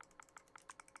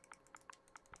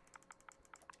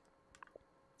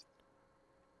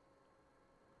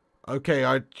 Okay,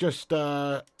 I just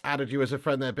added you as a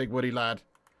friend there, Big Woody lad.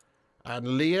 And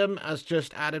Liam has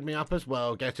just added me up as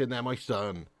well. Get in there, my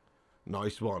son.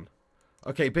 Nice one.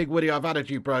 Okay, Big Woody, I've added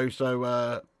you, bro.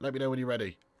 So let me know when you're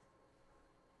ready.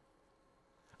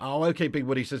 Oh, okay, Big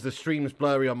Woody says the stream's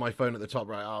blurry on my phone at the top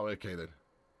right. Oh, okay then.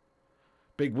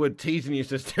 Big Wood teasing you,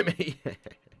 says Timmy.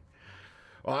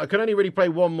 Well, I can only really play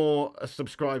one more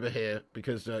subscriber here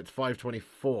because it's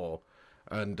 5:24.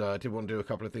 And I did want to do a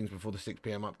couple of things before the 6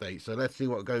 PM update. So let's see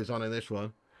what goes on in this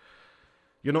one.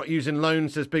 You're not using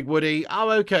loans, says Big Woody.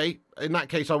 Oh, okay. In that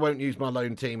case, I won't use my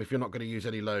loan team. If you're not going to use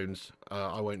any loans,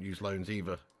 I won't use loans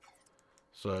either.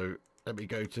 So let me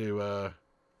go to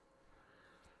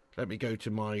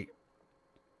my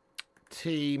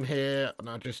team here, and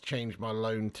I'll just change my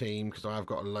loan team because I've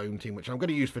got a loan team which I'm going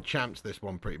to use for champs. This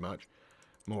one, pretty much,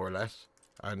 more or less,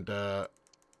 and I'll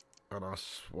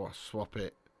swap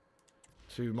it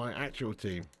to my actual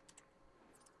team.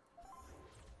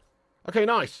 Okay,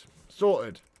 nice.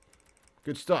 Sorted.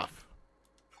 Good stuff.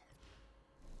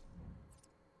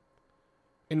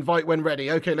 Invite when ready.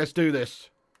 Okay, let's do this.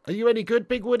 Are you any good,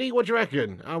 Big Woody? What do you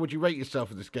reckon? How would you rate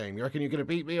yourself in this game? You reckon you're going to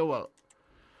beat me or what?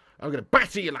 I'm going to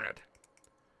batter you, lad.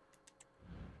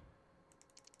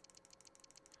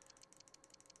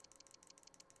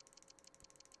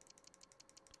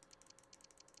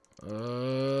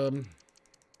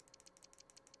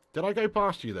 Did I go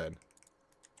past you then?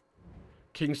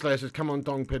 Kingslayer says, come on,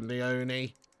 Dongpin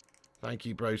Leone. Thank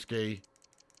you, broski.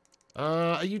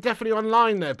 Are you definitely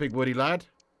online there, Big Woody lad?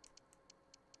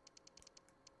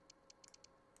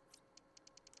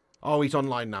 Oh, he's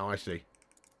online now, I see.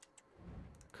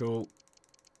 Cool.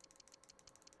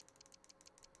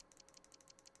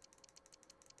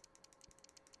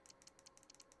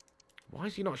 Why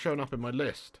is he not showing up in my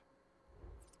list?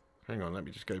 Hang on, let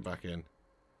me just go back in.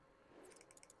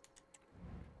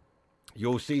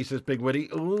 You'll see, says Big Woody.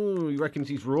 Ooh, he reckons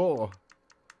he's raw.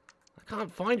 I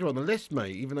can't find you on the list,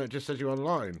 mate, even though it just says you're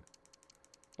online.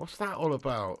 What's that all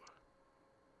about?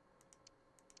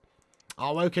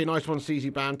 Oh, okay, nice one,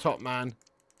 CZ Band, top man.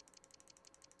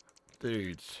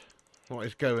 Dudes, what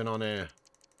is going on here?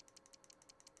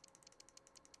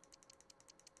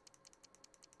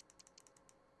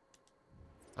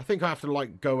 I think I have to,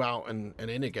 like, go out and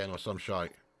in again or some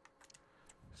shite.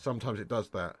 Sometimes it does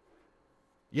that.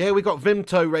 Yeah, we got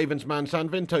Vimto, Ravens man, San.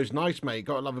 Vimto's nice, mate.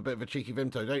 Gotta love a bit of a cheeky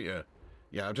Vimto, don't you?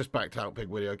 Yeah, I've just backed out, Big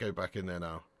Woody. I'll go back in there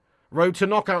now. Road to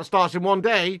knockout starts in 1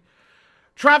 day.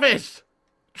 Travis!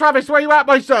 Travis, where you at,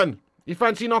 my son? You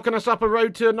fancy knocking us up a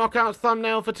road to knockout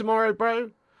thumbnail for tomorrow,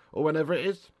 bro? Or whenever it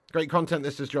is? Great content.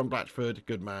 This is John Blatchford.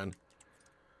 Good man.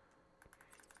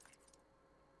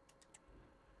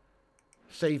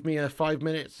 Save me 5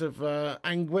 minutes of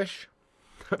anguish.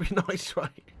 That'd be nice,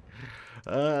 right?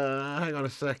 Hang on a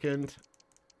second.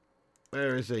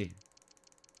 Where is he?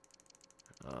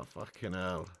 Oh, fucking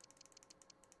hell.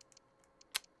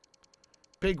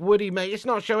 Big Woody, mate. It's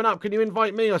not showing up. Can you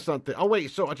invite me or something? Oh,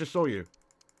 wait. I just saw you.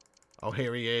 Oh,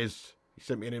 here he is. He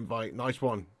sent me an invite. Nice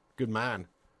one. Good man.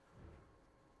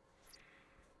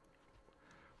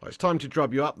 Well, it's time to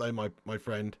drub you up, though, my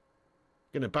friend.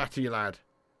 Gonna batter you, lad.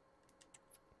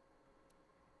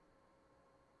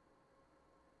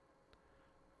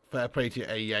 Fair play to you,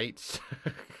 A. Yates.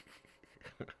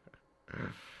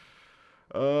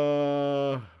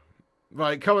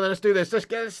 Right, come on then, let's do this.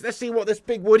 Let's see what this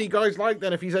Big Woody guy's like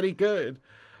then, if he's any good.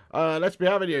 Let's be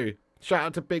having you. Shout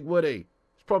out to Big Woody.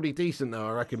 It's probably decent though,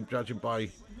 I reckon, judging by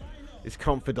his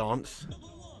confidence.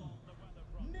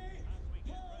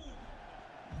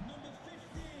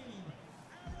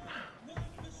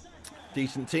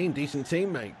 Decent team,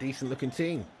 mate. Decent looking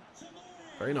team.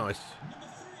 Very nice.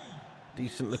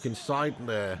 Decent looking side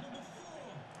there.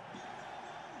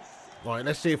 Right,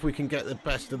 let's see if we can get the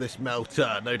best of this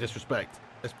Melter. No disrespect.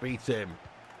 Let's beat him.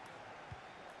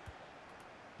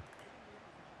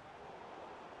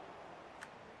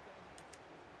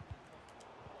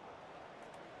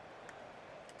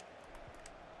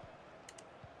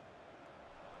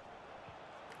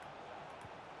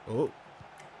 Oh.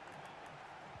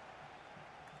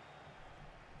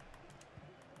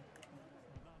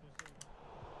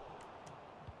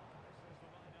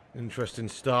 Interesting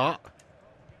start.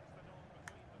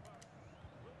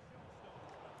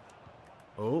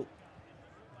 Oh.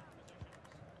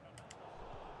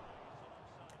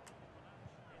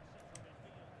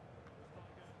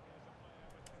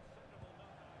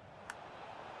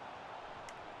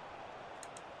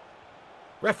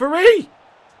 Referee!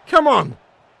 Come on!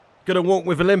 Gonna walk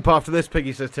with a limp after this,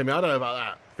 Piggy says Timmy. I don't know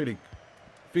about that.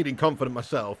 Feeling confident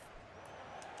myself.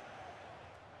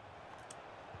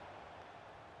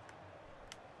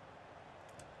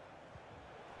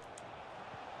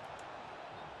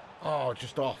 Oh,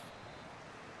 just off.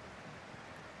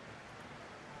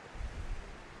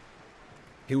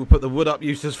 He will put the wood up,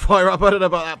 Eustace. Fire up. I don't know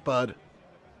about that, bud.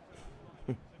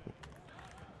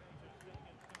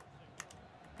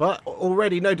 But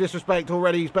already, no disrespect,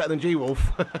 already he's better than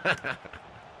G-Wolf.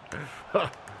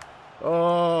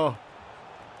 Oh.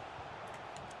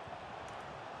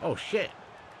 Oh, shit.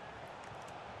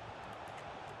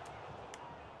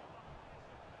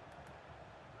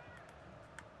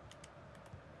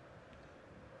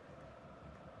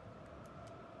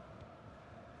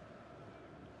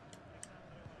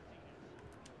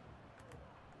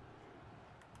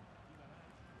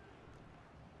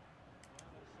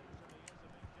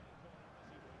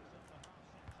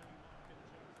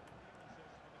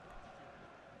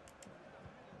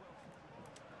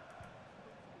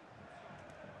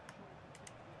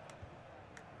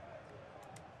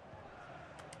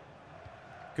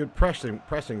 Good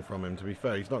pressing from him, to be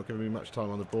fair. He's not giving me much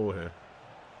time on the ball here.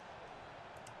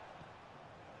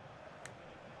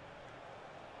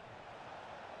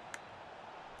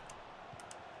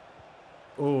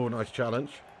 Oh, nice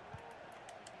challenge.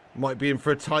 Might be in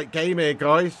for a tight game here,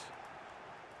 guys.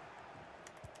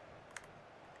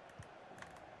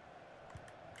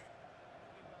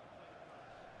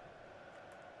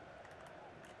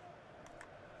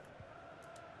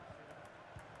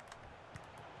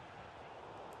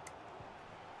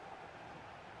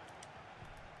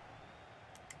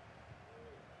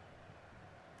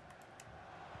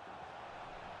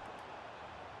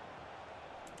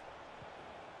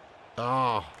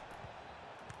 Ah.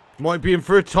 Might be in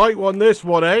for a tight one, this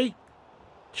one, eh?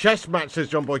 Chess match, says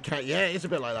John Boy Cat. Yeah, it's a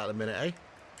bit like that in a minute, eh?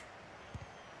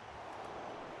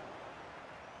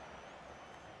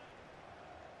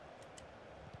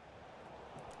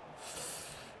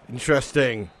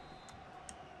 Interesting.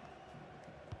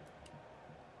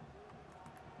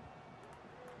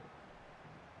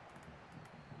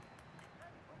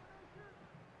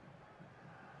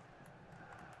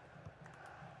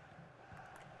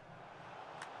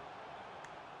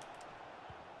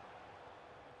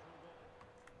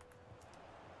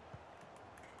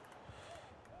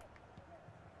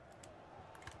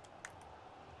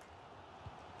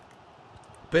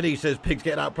 Billy says Pig's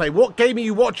getting outplayed. What game are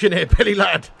you watching here, Billy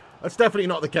lad? That's definitely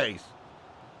not the case.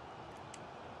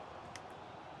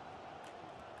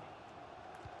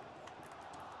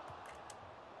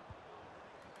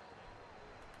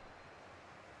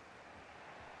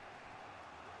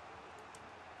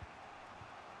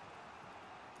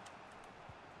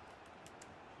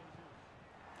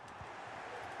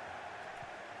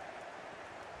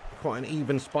 Quite an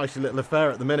even, spicy little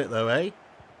affair at the minute, though, eh?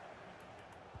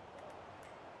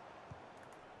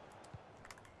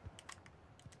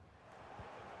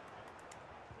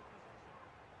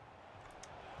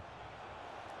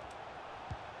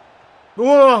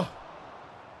 Whoa!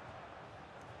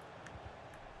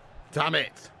 Damn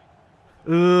it!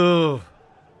 Ugh.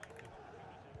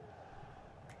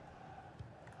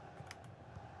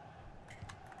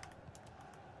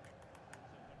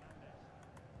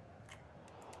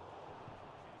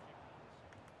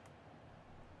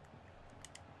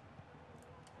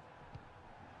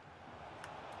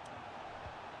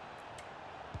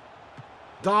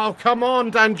 Oh, come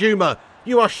on, Danjuma.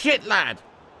 You are shit, lad.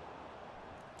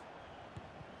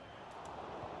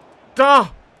 Duh!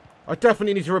 I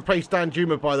definitely need to replace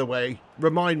Danjuma, by the way.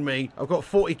 Remind me, I've got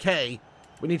 40k.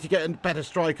 We need to get a better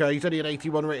striker. He's only an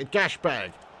 81 rated gash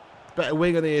bag. Better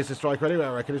winger than he is a striker anyway,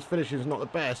 I reckon. His finishing is not the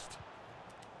best.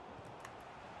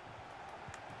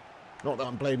 Not that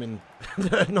I'm blaming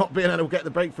not being able to get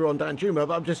the breakthrough on Danjuma,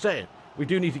 but I'm just saying. We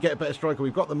do need to get a better striker.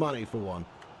 We've got the money for one.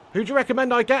 Who do you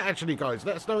recommend I get, actually, guys?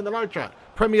 Let us know in the live chat.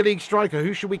 Premier League striker,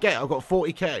 who should we get? I've got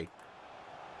 40k.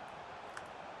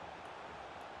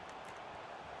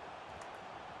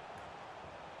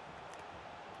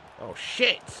 Oh,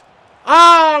 shit.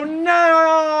 Oh,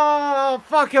 no!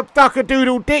 Fuck a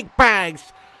duck-a-doodle dick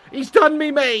bags. He's done me,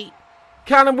 mate.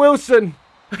 Callum Wilson.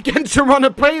 Against a run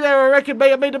of play there, I reckon,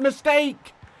 mate. I made a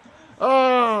mistake.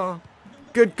 Oh,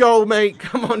 good goal, mate.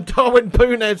 Come on, Darwin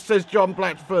Punez, says John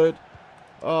Blackford.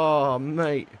 Oh,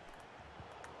 mate.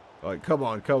 Right, come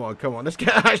on, come on, come on. Let's get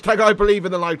a hashtag I believe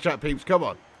in the live chat, peeps. Come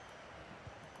on.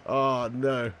 Oh,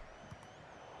 no.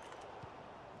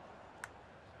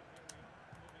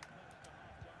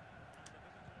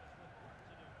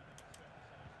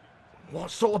 What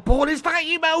sort of ball is that,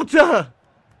 you melter?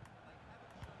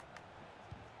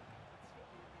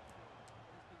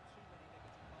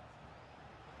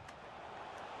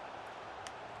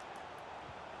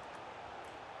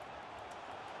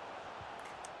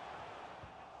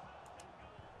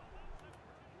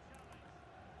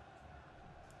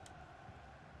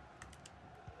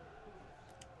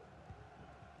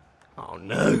 Oh,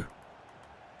 no.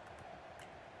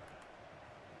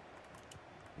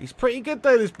 He's pretty good,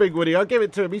 though, this Big Woody. I'll give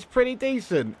it to him. He's pretty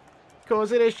decent.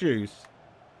 Causing issues.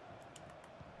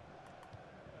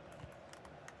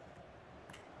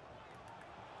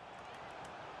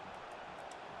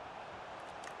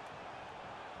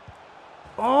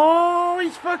 Oh,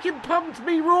 he's fucking pumped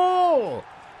me raw.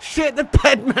 Shit the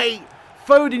bed, mate.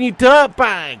 Foden, you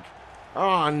dirtbag.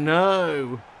 Oh,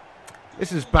 no.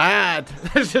 This is bad.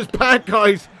 This is bad,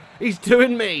 guys. He's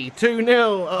doing me.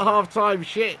 2-0 at half-time.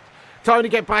 Shit. Time to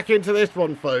get back into this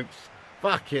one, folks.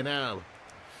 Fucking hell.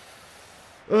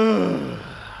 Ugh.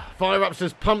 Fire Up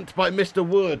says pumped by Mr.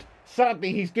 Wood.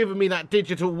 Sadly, he's given me that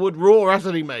digital Wood raw,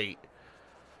 hasn't he, mate?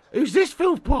 Who's this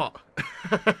filth pot?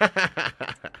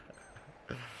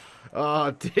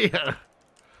 Oh, dear.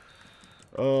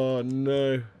 Oh,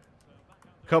 no.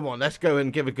 Come on, let's go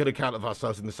and give a good account of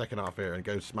ourselves in the second half here and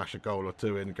go smash a goal or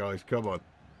two in, guys. Come on.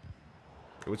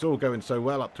 It was all going so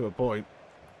well up to a point.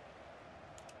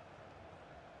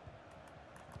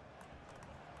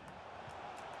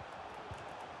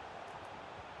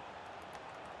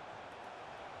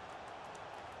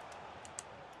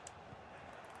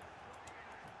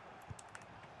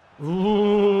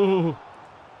 Ooh.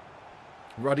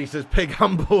 Ruddy says pig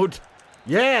humbled.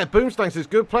 Yeah, Boomstang says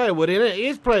good player, Woody, innit? He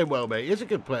is playing well, mate. He is a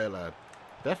good player, lad.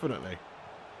 Definitely.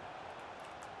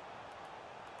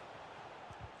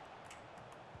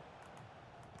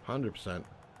 %.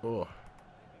 Oh.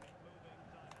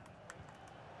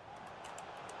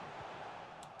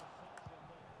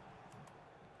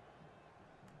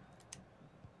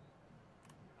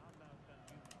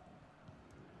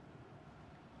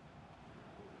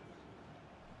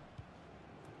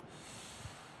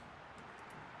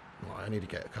 I need to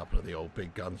get a couple of the old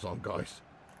big guns on, guys.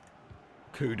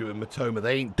 Kudu and Matoma,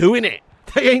 they ain't doing it.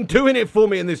 They ain't doing it for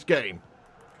me in this game.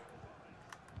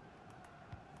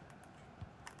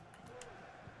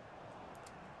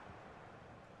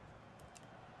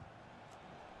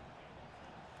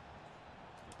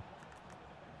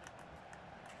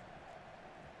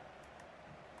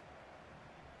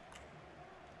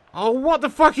 Oh, what the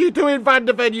fuck are you doing, Van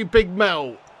de Ven, you big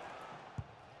melt?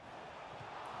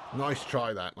 Nice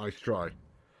try, that. Nice try.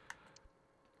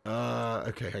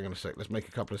 Okay, hang on a sec. Let's make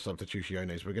a couple of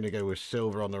substitutiones. We're going to go with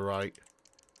Silver on the right.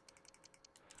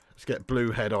 Let's get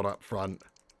Blue Head on up front.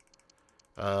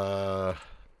 Oh,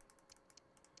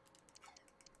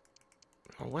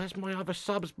 where's my other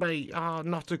subs, mate? Ah,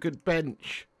 not a good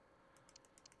bench.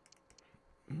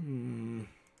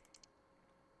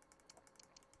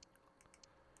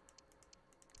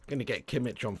 Going to get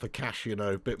Kimmich on for cash, you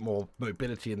know. A bit more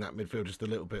mobility in that midfield, just a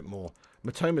little bit more.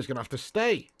 Matoma's going to have to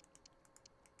stay.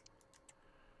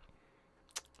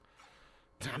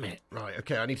 Damn it. Right,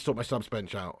 okay, I need to sort my subs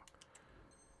bench out.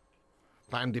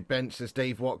 Banded bench, says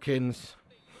Dave Watkins.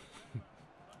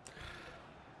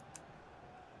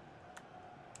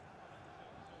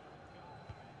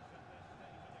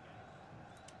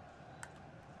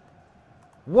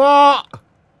 What?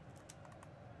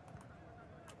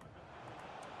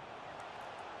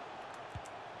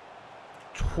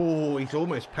 Oh, he's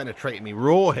almost penetrating me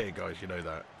raw here, guys. You know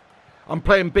that. I'm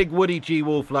playing Big Woody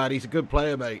G-Wolf, lad. He's a good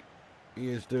player, mate. He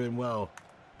is doing well.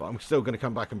 But I'm still going to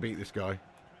come back and beat this guy.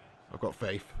 I've got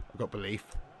faith. I've got belief.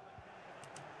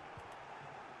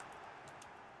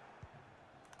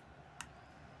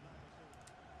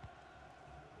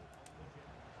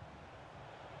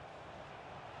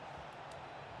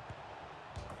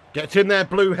 Get in there,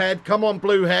 Bluehead. Come on,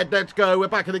 Bluehead. Let's go. We're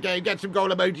back in the game. Get some goal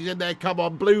emojis in there. Come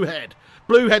on, Bluehead.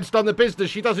 Bluehead's done the business.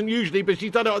 She doesn't usually, but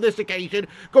she's done it on this occasion.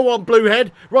 Go on,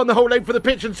 Bluehead. Run the whole length for the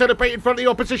pitch and celebrate in front of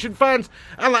the opposition fans.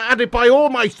 And added by all,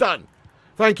 my son.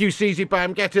 Thank you, CZ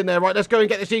Bam. Get in there. Right, let's go and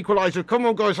get this equaliser. Come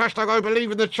on, guys. Hashtag I believe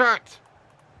in the chat.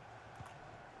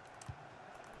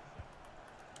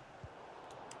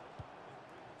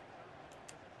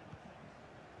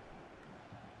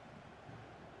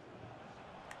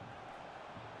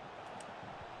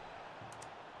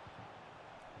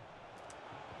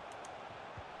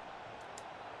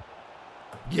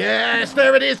 Yes,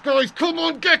 there it is, guys. Come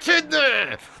on, get in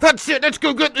there. That's it. Let's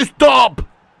go get this dub.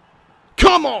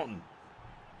 Come on.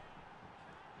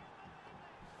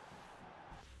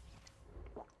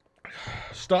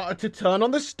 Started to turn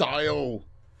on the style.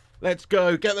 Let's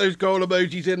go. Get those goal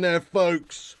emojis in there,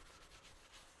 folks.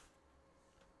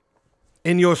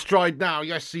 In your stride now.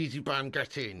 Yes, CZ Bam,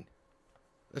 get in.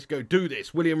 Let's go do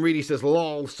this. William Reedy says,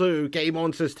 lol, Sue. Game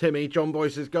on, says Timmy. John Boy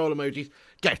says, goal emojis.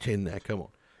 Get in there. Come on.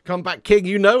 Come back, King.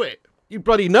 You know it. You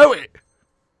bloody know it.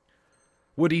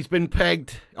 Woody's been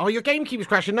pegged. Oh, your game keeps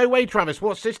crashing. No way, Travis.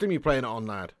 What system are you playing it on,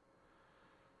 lad?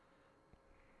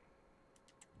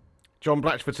 John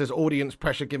Blatchford says, audience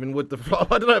pressure giving Wood the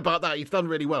flop. I don't know about that. He's done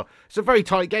really well. It's a very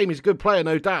tight game. He's a good player,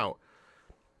 no doubt.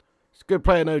 It's a good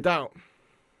player, no doubt.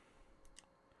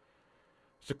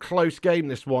 It's a close game,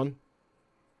 this one.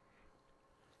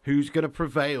 Who's going to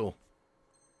prevail?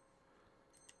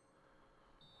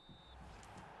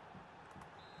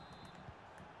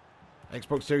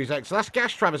 Xbox Series X. So that's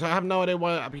gas, Travis. I have no idea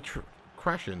why I'd be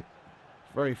crashing.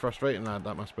 It's very frustrating, lad.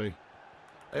 That must be.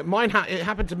 It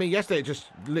happened to me yesterday. It just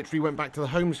literally went back to the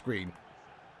home screen.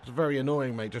 It's very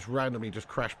annoying, mate. Just randomly just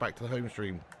crashed back to the home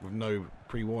screen with no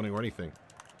pre-warning or anything.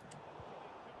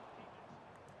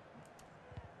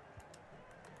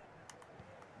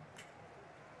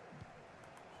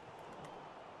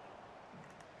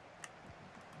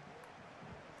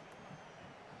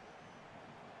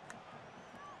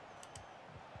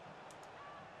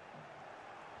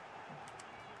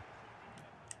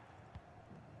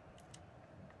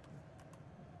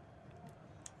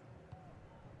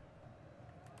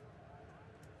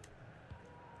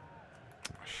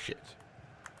 Shit.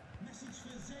 Message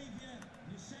for Xavier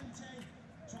Vicente,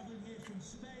 travelling here from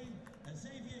Spain.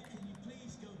 Xavier, can you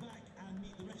please go back and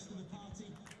meet the rest of the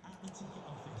party at the ticket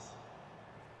office?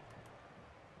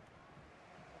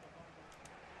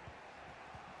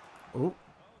 Oh.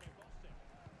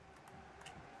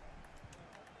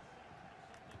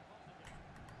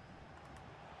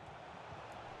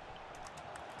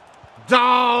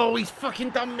 Oh, he's fucking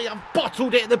done me. I've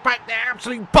bottled it at the back there.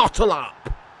 Absolute bottle up.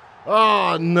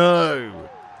 Oh, no.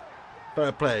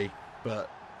 Fair play.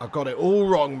 But I got it all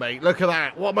wrong, mate. Look at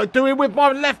that. What am I doing with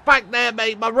my left back there,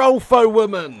 mate? My Rolfo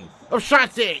woman. I've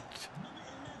shut it.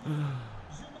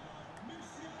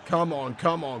 Come on,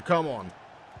 come on, come on.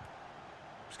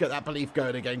 Let's get that belief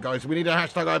going again, guys. We need a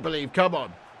hashtag I believe. Come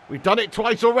on. We've done it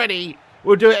twice already.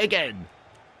 We'll do it again.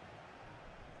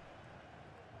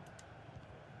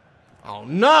 Oh,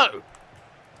 no.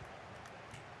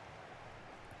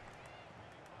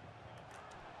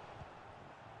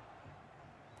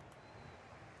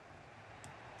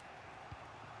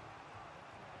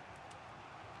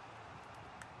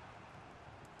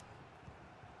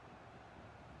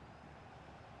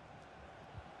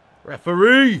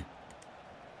 Referee!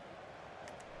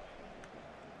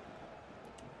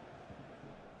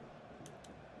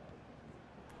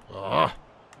 Oh.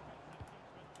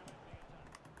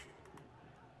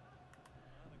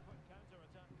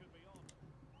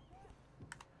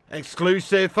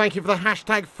 Exclusive. Thank you for the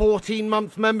hashtag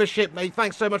 14-month membership, mate.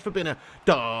 Thanks so much for being a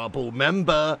double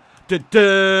member.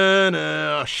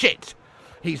 Da-da-na. Shit.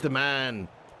 He's the man.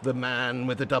 The man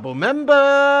with the double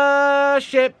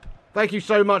membership. Thank you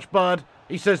so much, bud.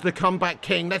 He says the comeback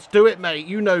king. Let's do it, mate.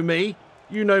 You know me.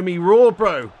 You know me raw,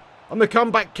 bro. I'm the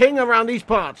comeback king around these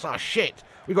parts. Ah, shit.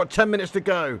 We've got 10 minutes to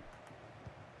go.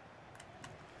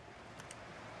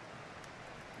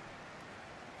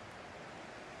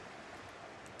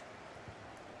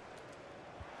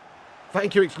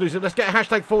 Thank you, exclusive. Let's get a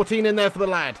hashtag 14 in there for the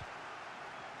lad.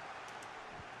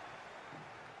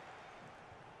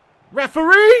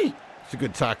 Referee! It's a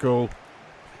good tackle.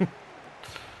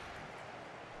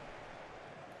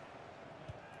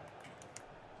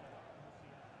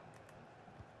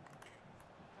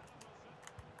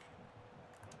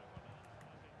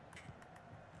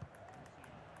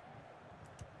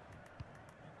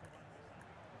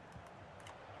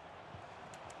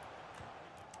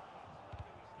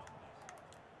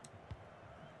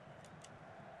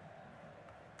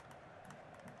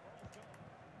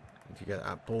 To get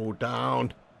that ball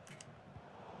down.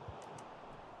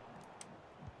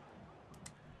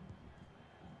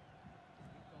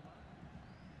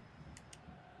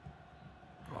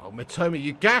 Oh, Mitoma,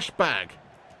 you gash bag.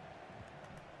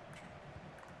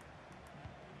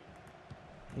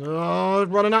 Oh,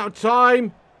 running out of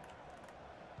time.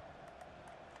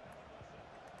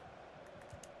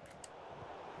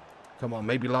 Come on,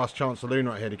 maybe last chance saloon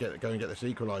right here to go and get this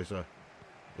equaliser.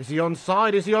 Is he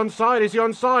onside? Is he onside? Is he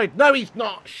onside? No, he's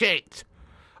not. Shit.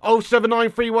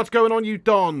 0793, what's going on, you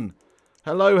Don?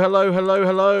 Hello, hello, hello,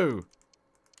 hello.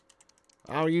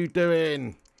 How are you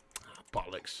doing?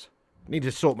 Bollocks. Need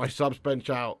to sort my subs bench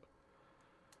out.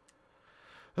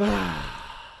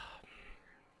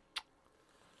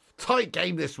 Tight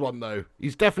game, this one, though.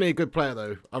 He's definitely a good player,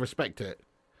 though. I respect it.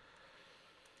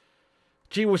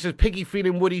 G-Wolf says, Piggy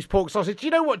feeling Woody's pork sausage. Do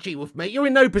you know what, G-Wolf, mate? You're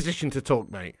in no position to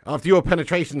talk, mate. After your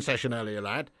penetration session earlier,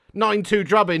 lad. 9-2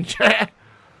 drubbing, chair.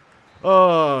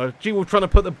 Oh, G-Wolf trying to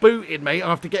put the boot in, mate,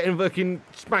 after getting fucking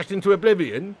smashed into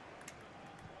oblivion.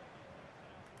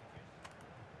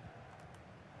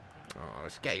 Oh,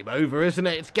 it's game over, isn't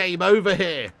it? It's game over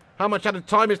here. How much out of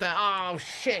time is there? Oh,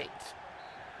 shit.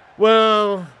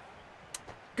 Well,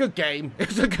 good game.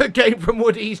 It's a good game from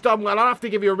Woody. He's done well. I'll have to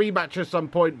give you a rematch at some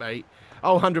point, mate.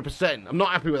 Oh, 100%. I'm not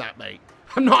happy with that, mate.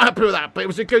 I'm not happy with that, but it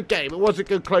was a good game. It was a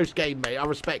good, close game, mate. I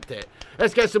respect it.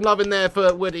 Let's get some love in there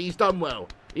for Woody. He's done well.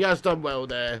 He has done well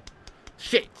there.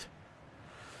 Shit.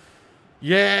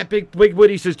 Yeah, Big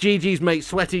Woody says, GG's, mate.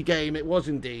 Sweaty game. It was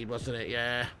indeed, wasn't it?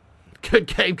 Yeah. Good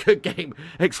game, good game.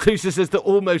 Exclusive says the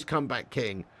almost comeback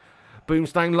king.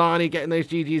 Boomstang Lani getting those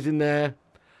GG's in there.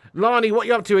 Lani, what are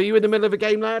you up to? Are you in the middle of a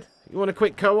game, lad? You want a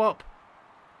quick co-op?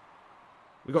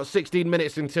 We've got 16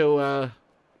 minutes until the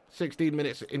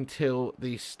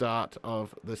start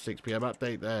of the 6 PM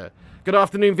update there. Good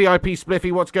afternoon, VIP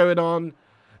Spliffy. What's going on?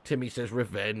 Timmy says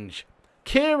revenge.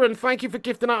 Kieran, thank you for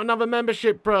gifting out another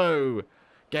membership, bro.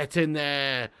 Get in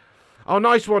there. Oh,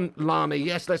 nice one, Lani.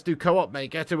 Yes, let's do co-op,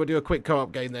 mate. Get in. We'll do a quick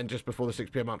co-op game then just before the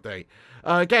 6 PM update.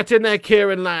 Get in there,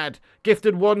 Kieran, lad.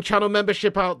 Gifted 1 channel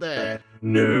membership out there.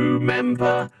 New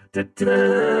member.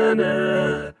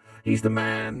 Da-da-da. He's the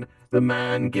man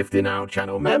gifting out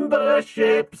channel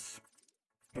memberships.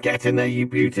 Get in there, you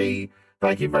beauty.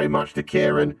 Thank you very much to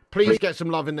Kieran. Please get some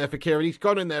love in there for Kieran. He's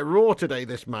gone in there raw today,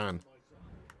 this man.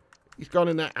 He's gone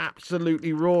in there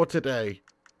absolutely raw today.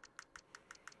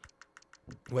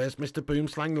 Where's Mr.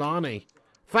 Boomslang Lani?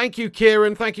 Thank you,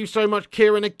 Kieran. Thank you so much,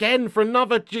 Kieran, again for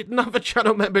another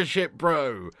channel membership,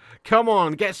 bro. Come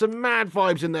on, get some mad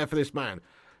vibes in there for this man.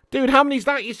 Dude, how many's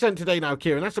that you sent today now,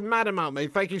 Kieran? That's a mad amount,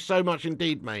 mate. Thank you so much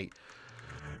indeed, mate.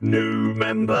 New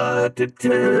member.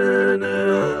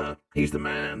 Da-da-da. He's the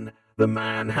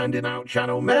man handing out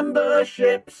channel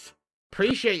memberships.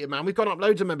 Appreciate it, man. We've gone up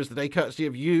loads of members today, courtesy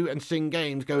of you and Sing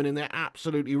Games going in there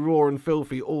absolutely raw and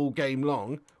filthy all game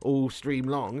long, all stream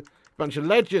long. Bunch of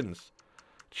legends.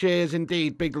 Cheers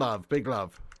indeed. Big love, big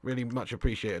love. Really much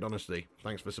appreciated, honestly.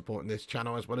 Thanks for supporting this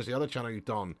channel as well as the other channel you've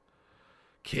done.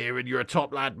 Kieran, you're a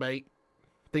top lad, mate.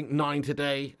 I think 9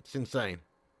 today. It's insane.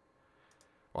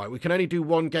 All right, we can only do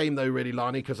 1 game, though, really,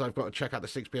 Lani, because I've got to check out the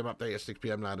 6 PM update at 6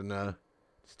 PM, lad, and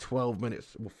it's 12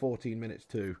 minutes, well, 14 minutes,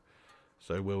 too.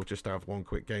 So we'll just have 1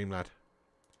 quick game, lad.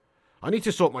 I need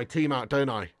to sort my team out, don't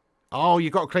I? Oh,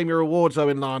 you've got to claim your rewards,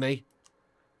 Owen, Lani.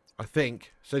 I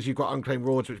think. Says you've got unclaimed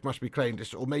rewards, which must be claimed.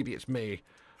 Or maybe it's me.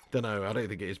 Don't know. I don't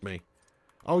think it is me.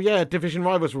 Oh, yeah, Division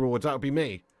Rivals rewards. That would be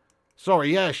me.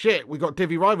 Sorry, yeah, shit. We got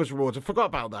Divi Rivals rewards. I forgot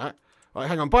about that. All right,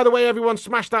 hang on. By the way, everyone,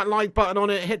 smash that like button on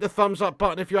it. Hit the thumbs up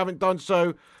button if you haven't done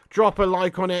so. Drop a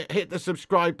like on it. Hit the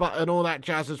subscribe button. All that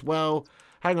jazz as well.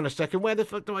 Hang on a second. Where the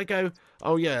fuck do I go?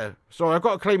 Oh, yeah. Sorry, I've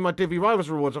got to claim my Divi Rivals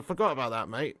rewards. I forgot about that,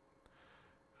 mate.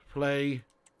 Play.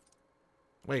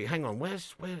 Wait, hang on.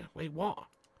 Wait, what?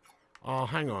 Oh,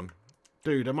 hang on.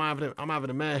 Dude, I'm having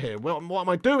a mare here. What am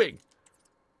I doing?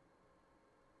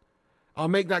 I'll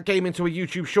make that game into a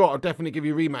YouTube short. I'll definitely give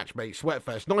you a rematch, mate.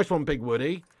 Sweatfest. Nice one, Big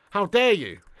Woody. How dare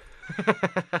you?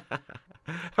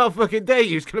 How fucking dare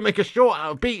you? He's going to make a short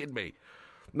out of beating me.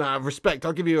 Nah, respect.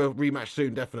 I'll give you a rematch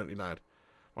soon, definitely, lad.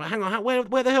 Right, hang on.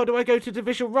 Where the hell do I go to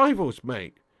divisional rivals,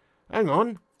 mate? Hang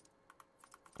on.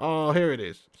 Oh, here it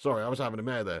is. Sorry, I was having a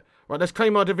mare there. Right, let's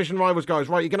claim our division rivals, guys.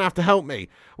 Right, you're going to have to help me.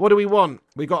 What do we want?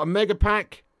 We got a mega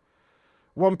pack,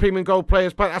 1 premium gold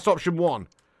players pack. That's option 1.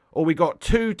 Or we got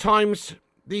 2 times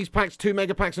these packs, 2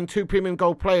 mega packs and 2 premium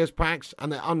gold players packs,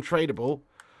 and they're untradeable.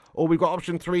 Or we've got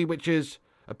option 3, which is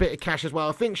a bit of cash as well.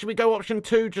 I think, should we go option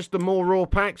 2, just the more raw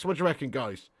packs? What do you reckon,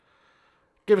 guys?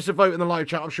 Give us a vote in the live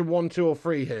chat. Option 1, 2, or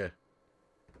 3 here.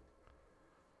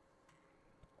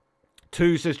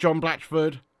 2 says John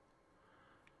Blatchford.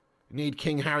 You need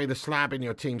King Harry the Slab in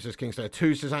your team, says Kingslayer.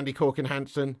 2 says Andy Corkin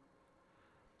Hansen.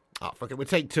 Oh, fuck it. We'll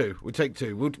take 2. We'll take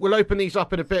 2. We'll open these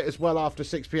up in a bit as well after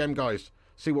 6 PM, guys.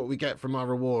 See what we get from our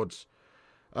rewards.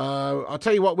 I'll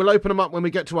tell you what. We'll open them up when we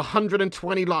get to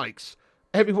 120 likes.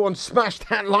 Everyone smash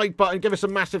that like button. Give us a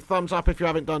massive thumbs up if you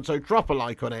haven't done so. Drop a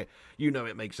like on it. You know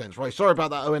it makes sense, right? Sorry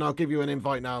about that, Owen. I'll give you an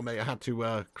invite now, mate. I had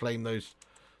to claim those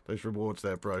rewards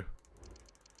there, bro.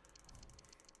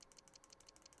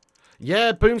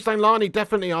 Yeah, Boomslang Lani,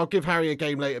 definitely. I'll give Harry a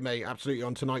game later, mate. Absolutely,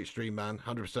 on tonight's stream, man.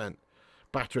 100%.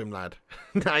 Batter him, lad.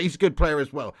 Nah, he's a good player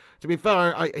as well. To be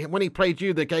fair, when he played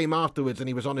you the game afterwards and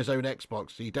he was on his own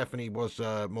Xbox, he definitely was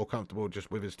more comfortable just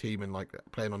with his team and like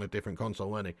playing on a different console,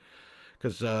 wasn't he?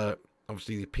 Because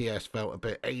obviously the PS felt a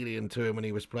bit alien to him when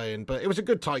he was playing. But it was a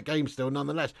good, tight game still,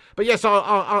 nonetheless. But yes,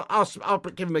 I'll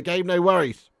give him a game, no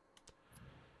worries.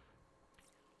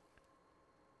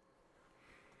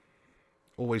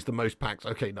 Always the most packs.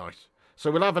 Okay, nice.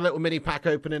 So we'll have a little mini pack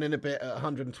opening in a bit at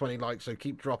 120 likes, so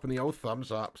keep dropping the old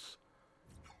thumbs ups.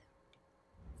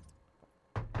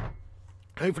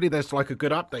 Hopefully there's like a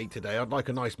good update today. I'd like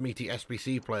a nice meaty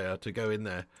SBC player to go in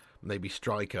there. Maybe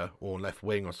striker or left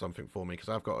wing or something for me, because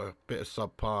I've got a bit of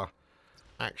subpar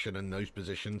action in those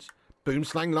positions.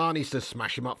 Boomslang Lani says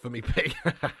smash him up for me, pig.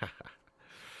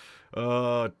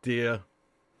 Oh, dear.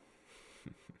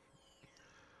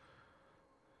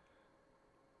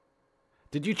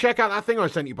 Did you check out that thing I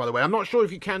sent you, by the way? I'm not sure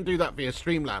if you can do that via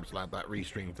Streamlabs, lad, that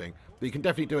restream thing. But you can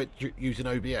definitely do it using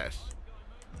OBS,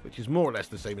 which is more or less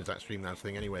the same as that Streamlabs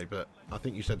thing anyway. But I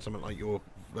think you said something like your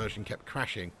version kept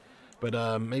crashing.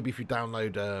 But maybe if you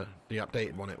download the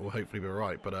updated one, it will hopefully be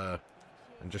alright. But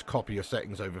and just copy your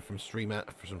settings over from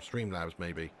Streamlabs,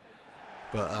 maybe.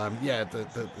 But yeah,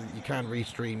 you can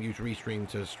use Restream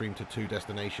to stream to 2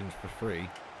 destinations for free.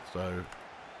 So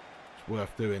it's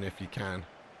worth doing if you can.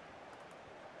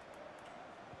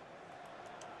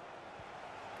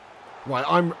 Right,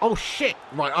 oh shit!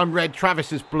 Right, I'm red,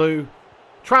 Travis is blue.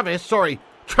 Travis, sorry.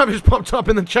 Travis popped up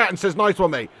in the chat and says, nice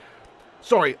one, mate.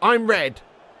 Sorry, I'm red.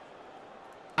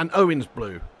 And Owen's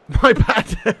blue. My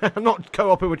bad. I'm not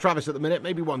co-oping with Travis at the minute,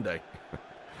 maybe one day.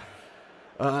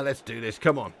 Let's do this,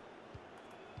 come on.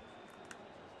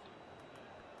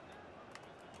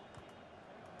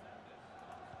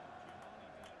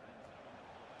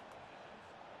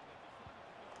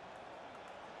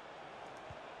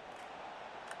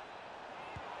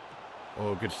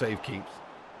 Oh, good save keeps.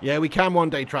 Yeah, we can one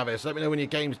day, Travis. Let me know when your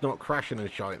game's not crashing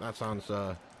and shite. That sounds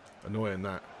annoying,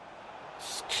 that.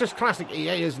 It's just classic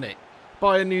EA, isn't it?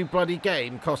 Buy a new bloody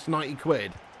game, costs 90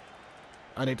 quid.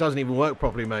 And it doesn't even work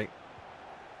properly, mate.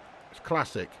 It's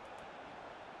classic.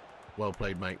 Well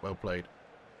played, mate. Well played.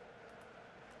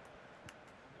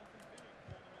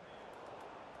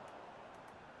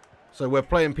 So we're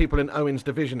playing people in Owen's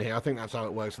division here. I think that's how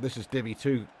it works. So this is Divi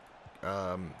 2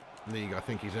 league, I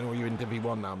think he's in. Or are you in Divi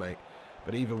 1 now, mate?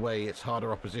 But either way, it's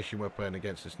harder opposition we're playing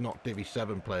against. It's not Divi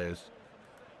 7 players.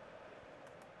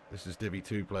 This is Divi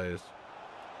 2 players.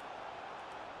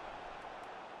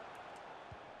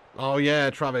 Oh, yeah,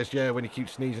 Travis. Yeah, when you keep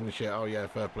sneezing and shit. Oh, yeah,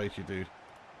 fair play to you, dude.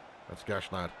 That's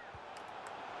gash, lad.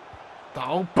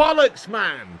 Oh, bollocks,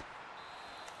 man!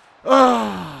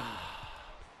 Ah!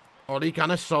 Ole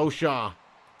Gunnar Solskjaer.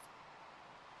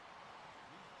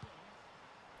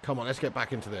 Come on, let's get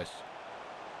back into this.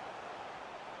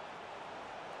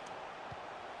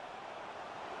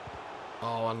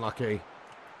 Oh, unlucky.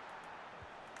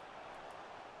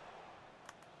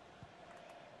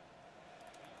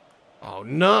 Oh,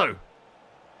 no!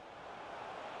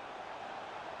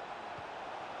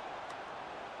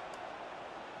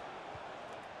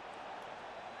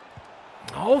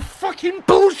 Oh, fucking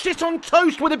bullshit on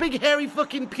toast with a big hairy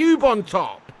fucking pube on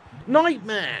top.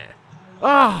 Nightmare.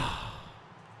 Ah.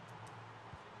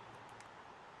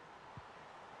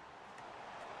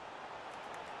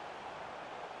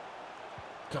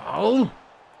 Oh!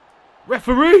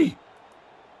 Referee!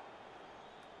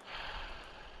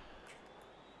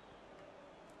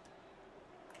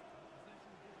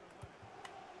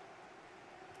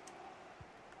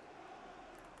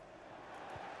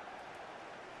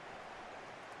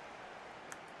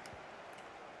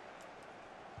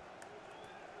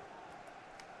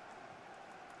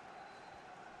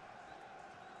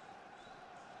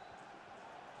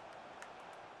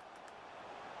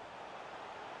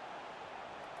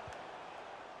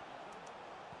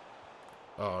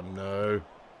 Oh, no.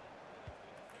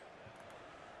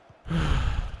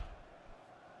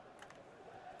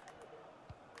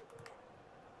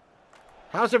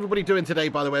 How's everybody doing today,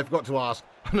 by the way? I forgot to ask.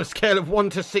 On a scale of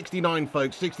 1 to 69,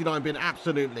 folks. 69 being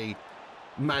absolutely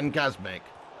mangasmic.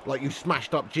 Like you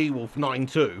smashed up G-Wolf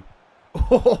 9-2.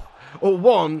 Or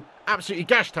 1, absolutely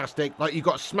gashtastic, like you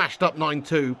got smashed up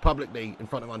 9-2 publicly in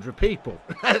front of 100 people.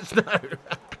 Let's know.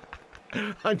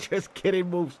 I'm just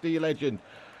kidding, Wolf Steel Legend.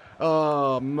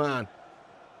 Oh, man.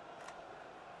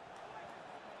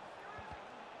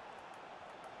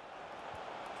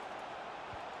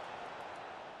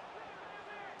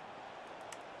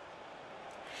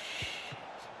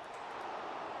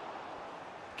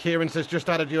 Kieran says, just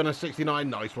added you on a 69.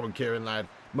 Nice one, Kieran, lad.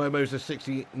 Momo's a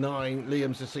 69.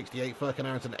 Liam's a 68. Furkan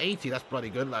Arrington, 80. That's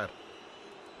bloody good, lad.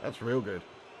 That's real good.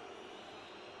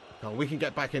 Come on, we can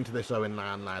get back into this Owen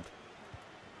land, lad.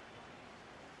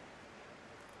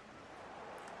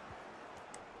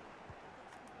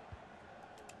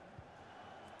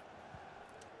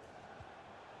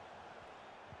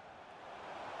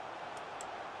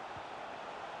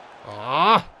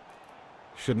 Ah!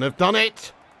 Shouldn't have done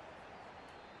it.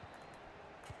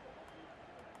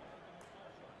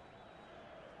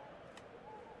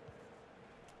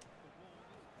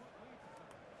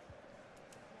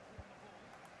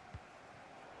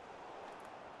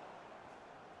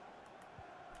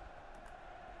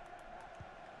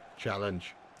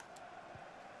 Challenge.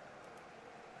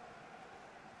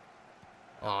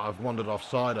 Oh, I've wandered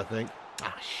offside, I think.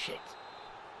 Ah, shit.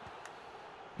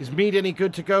 Is Mead any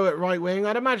good to go at right wing?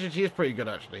 I'd imagine she is pretty good,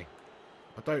 actually.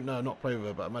 I don't know, not play with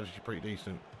her, but I imagine she's pretty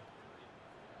decent.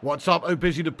 What's up? Oh,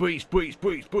 busy the beast.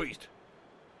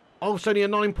 Oh, it's only a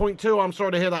 9.2. I'm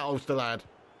sorry to hear that, Ulster lad.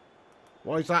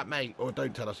 Why is that, mate? Or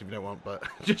don't tell us if you don't want, but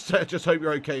just hope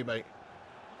you're okay, mate.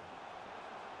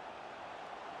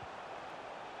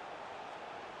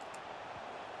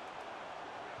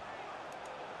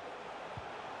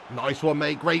 Nice one,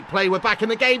 mate. Great play. We're back in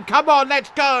the game. Come on, let's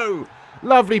go.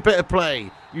 Lovely bit of play.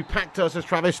 You packed us as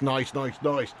Travis. Nice.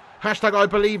 Hashtag I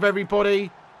believe,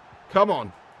 everybody. Come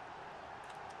on.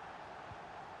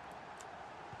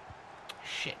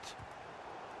 Shit.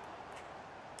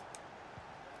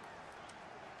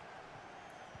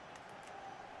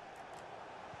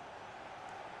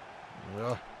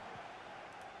 Ugh.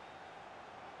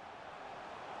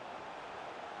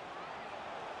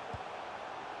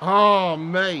 Oh,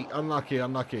 mate. Unlucky.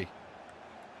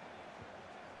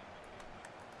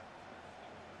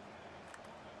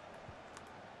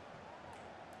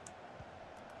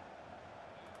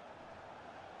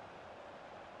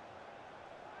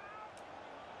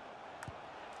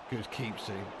 Good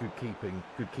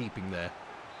Good keeping there.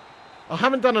 I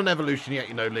haven't done an evolution yet,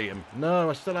 you know, Liam. No,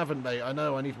 I still haven't, mate. I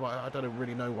know. I don't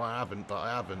really know why I haven't, but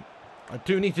I haven't. I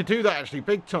do need to do that, actually,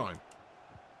 big time.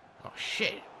 Oh,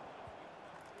 shit.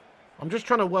 I'm just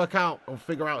trying to work out or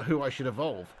figure out who I should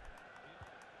evolve.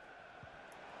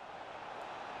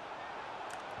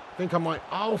 I think I might...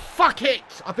 Oh, fuck it!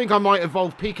 I think I might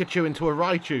evolve Pikachu into a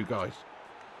Raichu, guys.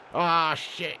 Ah,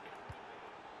 shit.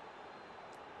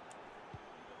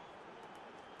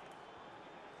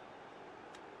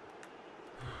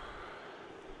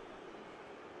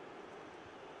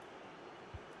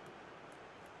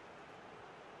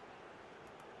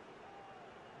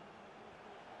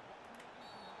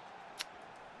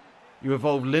 You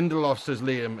evolve Lindelof, says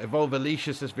Liam. Evolve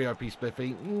Alicia, says VIP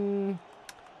Spliffy.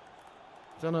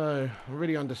 Don't know. I'm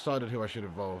really undecided who I should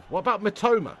evolve. What about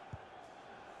Matoma?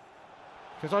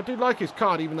 Because I do like his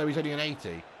card, even though he's only an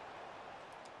 80.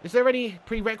 Is there any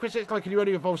prerequisites? Like, can you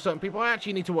only evolve certain people? I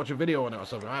actually need to watch a video on it or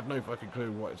something. I have no fucking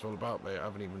clue what it's all about, mate. I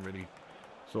haven't even really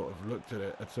sort of looked at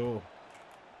it at all.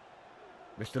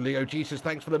 Mr. Leo G says,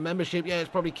 thanks for the membership. Yeah, it's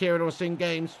probably Kieran or Sing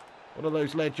Games. One of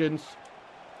those legends.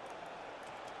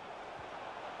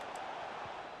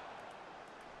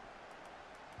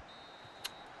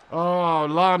 Oh,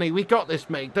 Lani, we got this,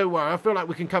 mate. Don't worry. I feel like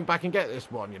we can come back and get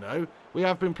this one, you know. We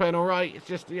have been playing all right. It's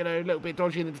just, you know, a little bit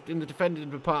dodgy in the defending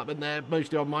department there.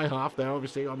 Mostly on my half there,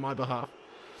 obviously, on my behalf.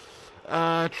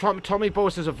 Tommy Ball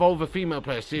says, evolve a female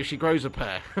player. See if she grows a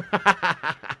pair.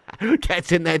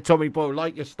 Gets in there, Tommy Boy.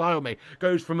 Like your style, mate.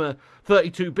 Goes from a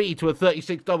 32B to a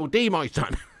 36 double D, my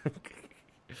son.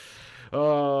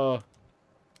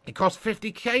 It costs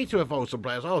 50k to evolve some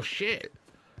players. Oh, shit.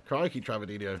 Crikey,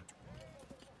 Travadinho.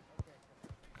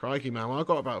 Crikey, man. Well, I've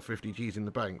got about 50 Gs in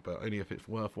the bank, but only if it's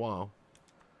worthwhile.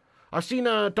 I've seen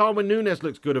Darwin Núñez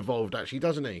looks good evolved, actually,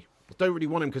 doesn't he? I don't really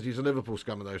want him because he's a Liverpool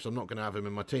scummer, though, so I'm not going to have him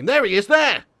in my team. There he is,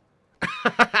 there!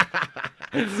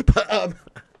 But,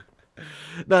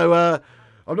 no,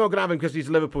 I'm not going to have him because he's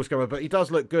a Liverpool scummer, but he does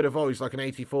look good evolved. He's like an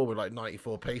 84 with like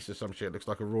 94 pace or some shit. Looks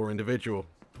like a raw individual.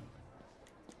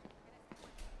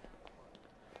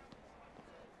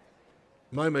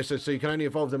 Momo says, so you can only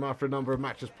evolve them after a number of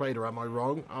matches played, or am I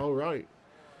wrong? Oh, right.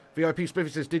 VIP Spiffy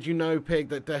says, did you know, Pig,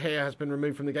 that De Gea has been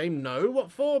removed from the game? No.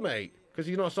 What for, mate? Because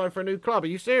he's not signed for a new club. Are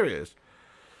you serious?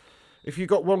 If you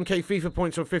got 1k FIFA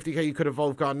points or 50k, you could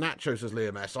evolve Garnacho, says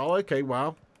Liam S. Oh, okay,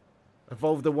 wow.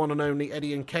 Evolve the one and only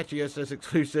Eddie Nketiah, says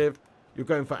exclusive. You're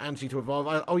going for Ansi to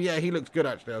evolve. Oh, yeah, he looks good,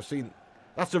 actually. I've seen...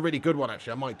 That's a really good one,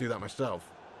 actually. I might do that myself.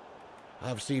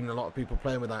 I've seen a lot of people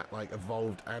playing with that, like,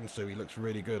 evolved Ansu. He looks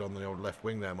really good on the old left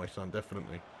wing there, my son,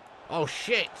 definitely. Oh,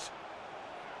 shit!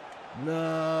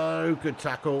 No, good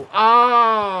tackle.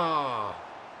 Ah!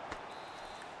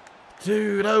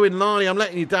 Dude, Owen Larney, I'm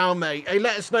letting you down, mate. Hey,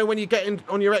 let us know when you get in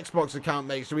on your Xbox account,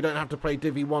 mate, so we don't have to play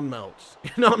Divi 1 melts.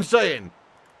 You know what I'm saying?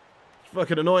 It's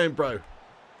fucking annoying, bro.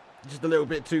 Just a little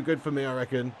bit too good for me, I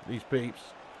reckon, these peeps.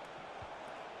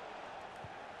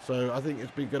 So I think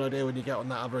it'd be a good idea when you get on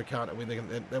that other account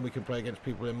and then we can play against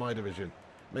people in my division.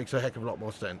 Makes a heck of a lot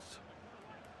more sense.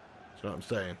 That's what I'm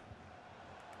saying.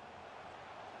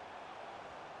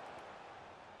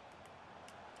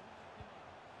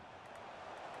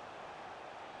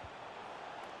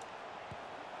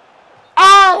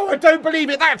 Oh, I don't believe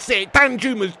it. That's it. Dan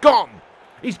Juma's gone.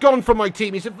 He's gone from my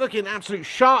team. He's a fucking absolute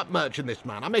sharp merchant, this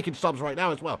man. I'm making subs right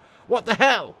now as well. What the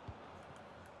hell?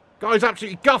 Guy's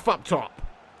absolutely guff up top.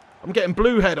 I'm getting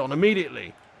blue head on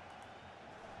immediately.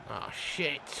 Oh,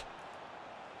 shit.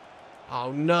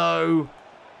 Oh, no.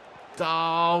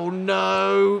 Oh,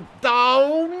 no.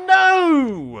 Oh,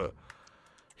 no.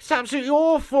 It's absolutely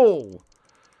awful.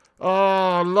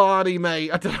 Oh, Lardy,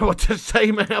 mate. I don't know what to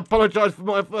say, mate. I apologise for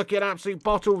my fucking absolute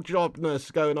bottle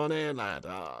jobness going on here, lad.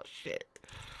 Oh, shit.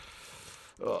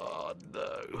 Oh,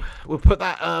 no. We'll put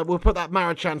that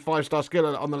Marachan 5-star skill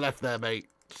on the left there, mate.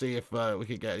 See if we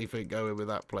can get anything going with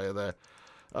that player there.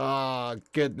 Ah, oh,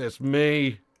 goodness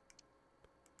me.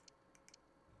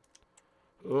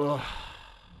 Ugh.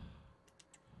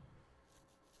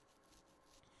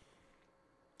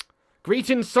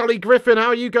 Greetings, Sully Griffin. How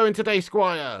are you going today,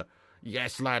 Squire?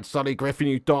 Yes, lad, Sully Griffin,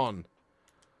 you don.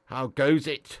 How goes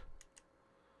it?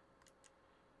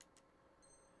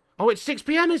 Oh, it's 6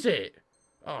 PM, is it?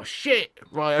 Oh, shit.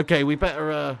 Right, okay, we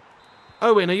better...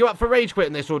 Owen, are you up for rage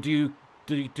quitting this, or does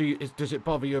it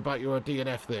bother you about your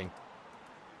DNF thing?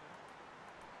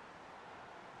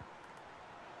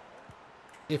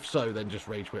 If so, then just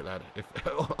rage quit, lad.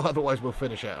 Otherwise, we'll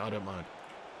finish it. I don't mind.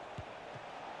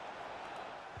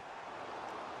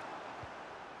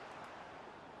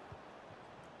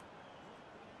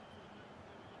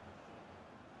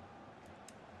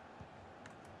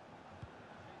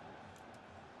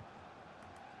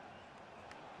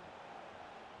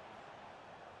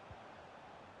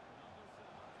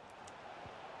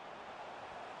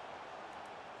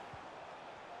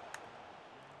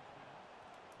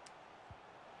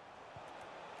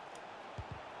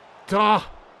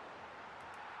 Ah!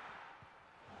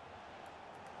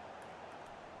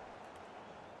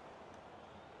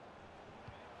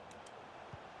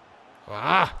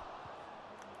 Ah!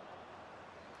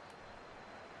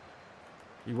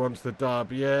 He wants the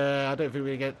dub. Yeah, I don't think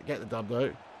we get the dub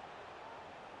though.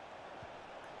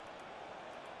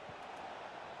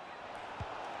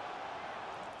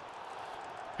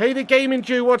 Hey, the Gaming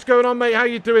Jew, what's going on, mate? How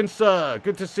you doing, sir?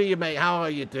 Good to see you, mate. How are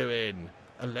you doing?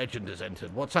 A legend has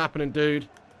entered. What's happening, dude?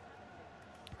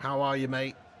 How are you,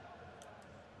 mate?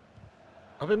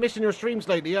 I've been missing your streams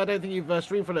lately. I don't think you've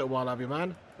streamed for a little while, have you,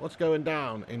 man? What's going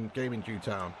down in Gaming Jew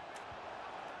Town?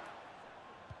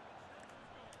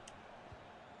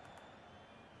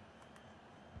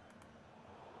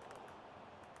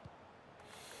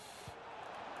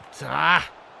 Ah!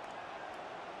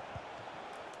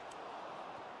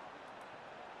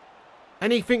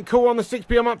 Anything cool on the 6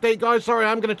 PM update, guys? Sorry,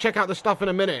 I'm going to check out the stuff in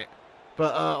a minute,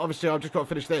 but obviously I've just got to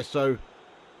finish this. So,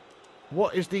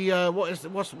 what is the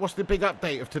what's the big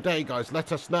update of today, guys?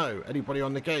 Let us know. Anybody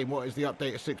on the game? What is the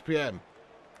update at 6 PM?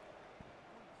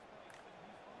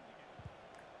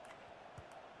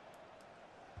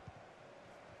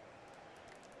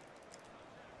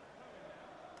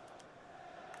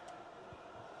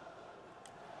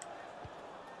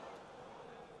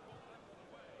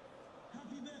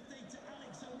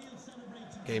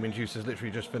 Gaming Juice has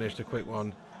literally just finished a quick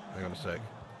one. Hang on a sec.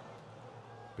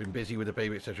 Been busy with the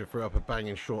baby, etc. Threw up a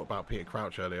banging short about Peter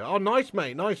Crouch earlier. Oh, nice,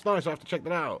 mate. Nice, nice. I have to check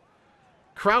that out.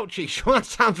 Crouchy. Sure, that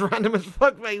sounds random as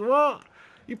fuck, mate. What?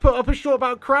 You put up a short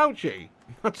about Crouchy?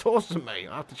 That's awesome, mate.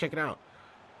 I have to check it out.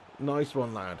 Nice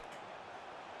one, lad.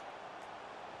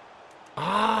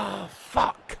 Ah,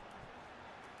 fuck.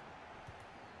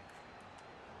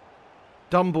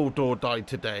 Dumbledore died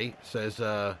today, says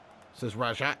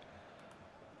Rajat.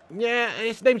 Yeah,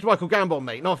 his name's Michael Gambon,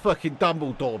 mate, not fucking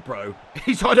Dumbledore, bro.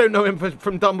 I don't know him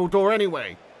from Dumbledore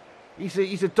anyway.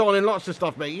 He's a don in lots of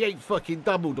stuff, mate. He ain't fucking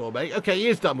Dumbledore, mate. Okay, he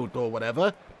is Dumbledore,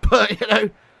 whatever. But, you know,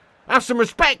 have some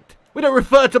respect. We don't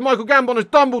refer to Michael Gambon as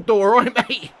Dumbledore, right,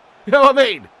 mate? You know what I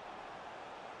mean?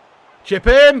 Chip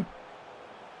him.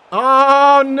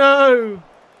 Oh, no.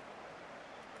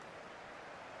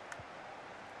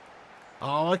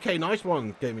 Oh, okay, nice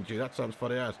one, Gaming G. That sounds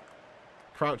funny as.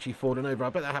 Crouchy falling over. I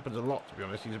bet that happens a lot, to be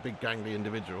honest. He's a big gangly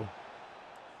individual.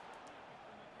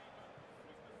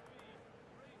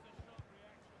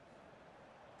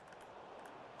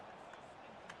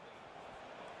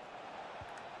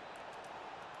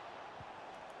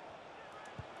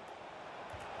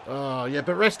 Oh, yeah,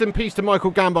 but rest in peace to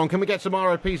Michael Gambon. Can we get some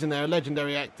RIPs in there? A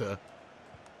legendary actor.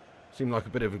 Seemed like a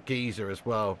bit of a geezer as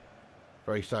well.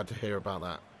 Very sad to hear about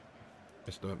that.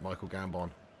 Mr. Michael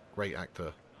Gambon. Great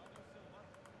actor.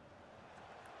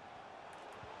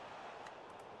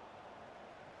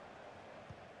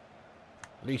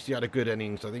 At least he had a good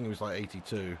innings. I think he was like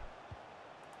 82.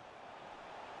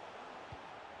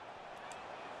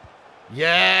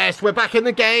 Yes, we're back in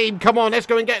the game. Come on, let's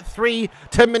go and get 3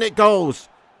 10-minute goals.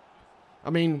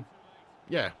 I mean,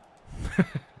 yeah.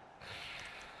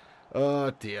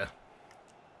 Oh, dear.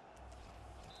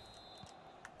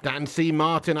 Dan C.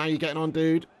 Martin, how you getting on,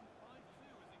 dude?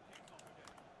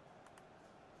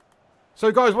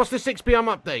 So, guys, what's the 6 p.m.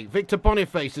 update? Victor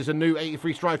Boniface is a new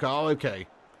 83 striker. Oh, okay.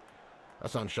 That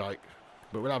sounds shite.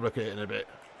 But we'll have a look at it in a bit.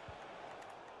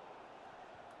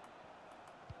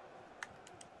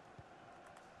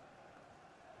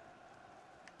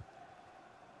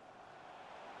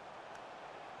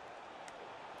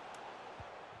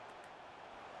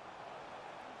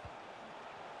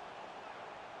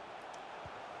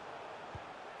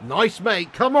 Nice,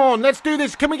 mate. Come on, let's do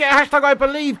this. Can we get a hashtag I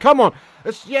believe? Come on.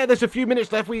 Yeah, there's a few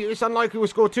minutes left. It's unlikely we'll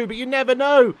score 2, but you never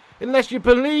know unless you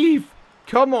believe.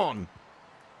 Come on.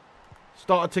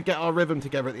 Started to get our rhythm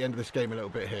together at the end of this game a little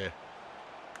bit here.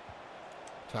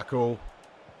 Tackle.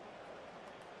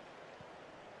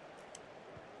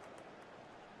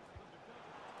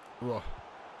 Whoa.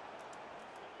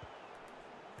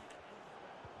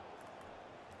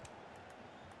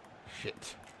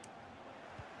 Shit.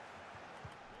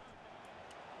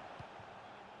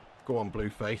 Go on,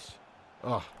 Blueface.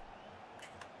 Oh.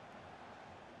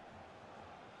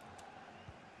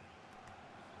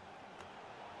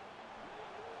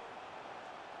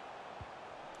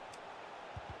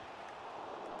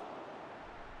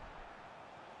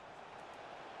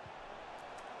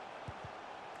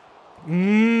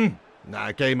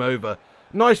 Nah, game over.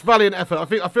 Nice, valiant effort.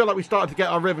 I feel like we started to get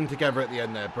our rhythm together at the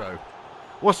end there, bro.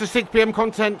 What's the 6 p.m.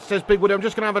 content? Says Big Woody. I'm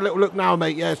just going to have a little look now,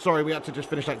 mate. Yeah, sorry, we had to just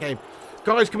finish that game.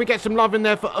 Guys, can we get some love in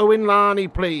there for Owen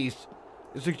Larney, please?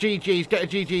 It's a GG's. Get a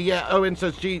GG. Yeah, Owen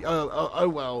says G. Oh,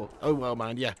 well. Oh, well,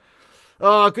 man. Yeah.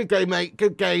 Oh, good game, mate.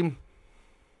 Good game.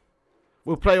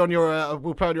 We'll play on your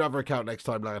other account next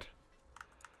time, lad.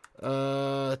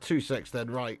 2 secs then.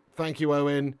 Right. Thank you,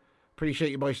 Owen.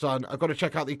 Appreciate you, my son. I've got to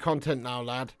check out the content now,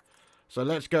 lad. So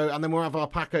let's go, and then we'll have our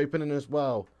pack opening as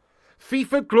well.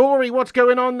 FIFA Glory, what's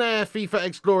going on there? FIFA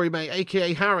X Glory, mate,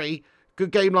 a.k.a. Harry.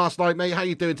 Good game last night, mate. How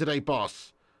you doing today,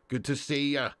 boss? Good to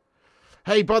see ya.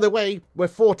 Hey, by the way, we're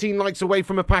 14 likes away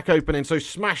from a pack opening, so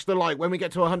smash the like. When we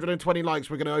get to 120 likes,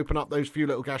 we're going to open up those few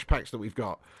little cash packs that we've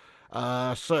got.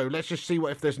 So let's just see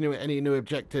if there's any new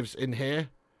objectives in here.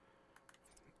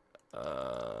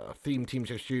 Theme teams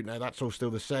are shoot. No, that's all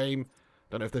still the same.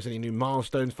 Don't know if there's any new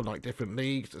milestones for like different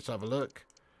leagues. Let's have a look.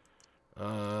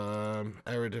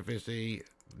 Eredivisie,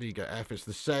 Liga F is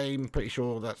the same. Pretty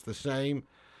sure that's the same.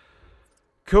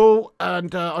 Cool.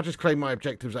 And I'll just claim my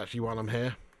objectives actually while I'm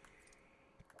here.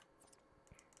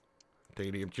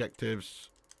 Daily objectives.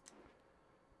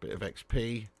 Bit of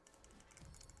XP.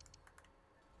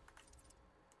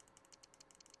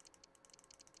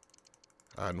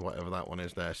 And whatever that one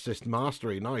is there. Assist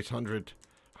mastery. Nice. 100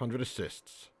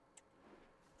 assists.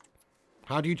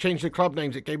 How do you change the club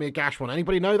names? It gave me a gash one.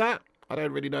 Anybody know that? I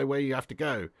don't really know where you have to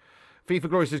go. FIFA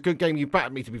Glory says, good game. You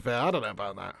battered me, to be fair. I don't know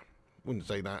about that. Wouldn't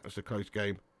say that. It's a close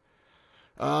game.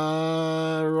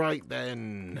 Right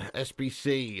then.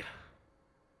 SBC.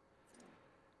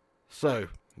 So,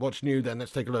 what's new then?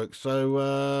 Let's take a look.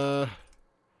 So,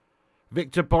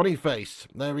 Victor Boniface.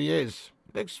 There he is.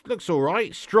 Looks all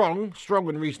right. Strong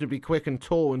and reasonably quick and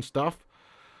tall and stuff.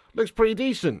 Looks pretty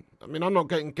decent. I mean, I'm not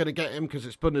going to get him because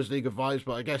it's Bundesliga vibes,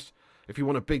 but I guess if you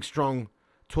want a big, strong,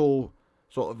 tall,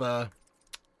 sort of,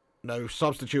 no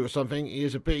substitute or something, he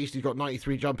is a beast. He's got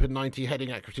 93 jumping, 90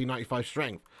 heading accuracy, 95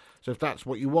 strength. So if that's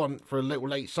what you want for a little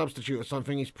late substitute or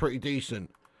something, he's pretty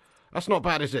decent. That's not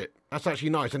bad, is it? That's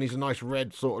actually nice. And he's a nice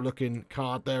red sort of looking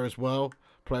card there as well.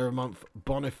 Player of the month,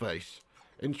 Boniface.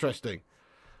 Interesting.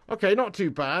 Okay, not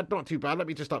too bad. Not too bad. Let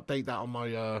me just update that on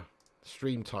my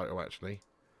stream title, actually.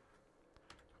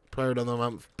 Player of the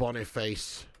month,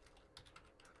 Boniface.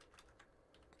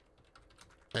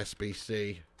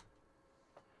 SBC.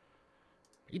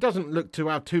 He doesn't look to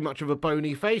have too much of a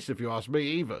bony face, if you ask me,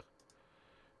 either.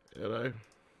 You know.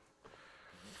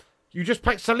 You just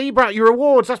packed Saliba out your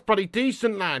rewards. That's bloody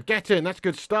decent, lad. Get in. That's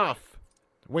good stuff.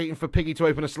 Waiting for Piggy to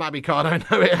open a slabby card. I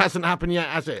know it hasn't happened yet,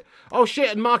 has it? Oh,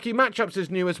 shit. And Marquee Matchups is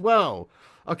new as well.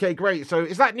 Okay, great. So,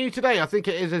 is that new today? I think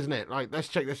it is, isn't it? Like, let's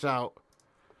check this out.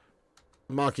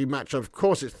 Marquee Matchups. Of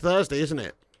course, it's Thursday, isn't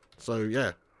it? So, yeah.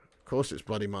 Of course, it's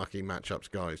bloody Marquee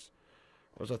Matchups, guys.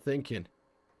 What was I thinking?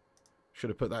 Should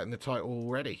have put that in the title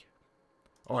already.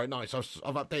 All right, nice.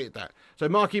 I've updated that. So,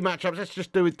 Marquee Matchups. Let's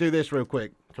just do this real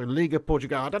quick. So, Liga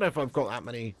Portugal. I don't know if I've got that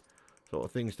many sort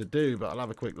of things to do, but I'll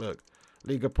have a quick look.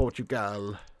 Liga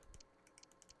Portugal.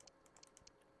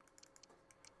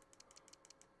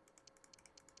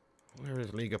 Where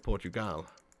is Liga Portugal?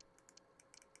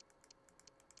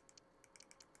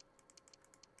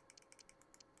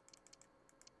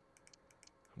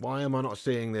 Why am I not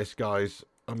seeing this, guys?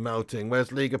 I'm melting.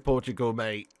 Where's Liga Portugal,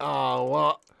 mate? Oh,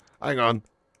 what? Hang on.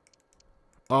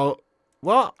 Oh,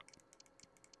 what?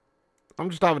 I'm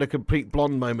just having a complete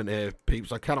blonde moment here,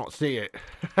 peeps. I cannot see it.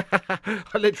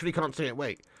 I literally can't see it.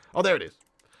 Wait. Oh, there it is.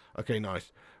 Okay,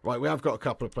 nice. Right, we have got a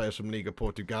couple of players from Liga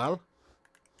Portugal.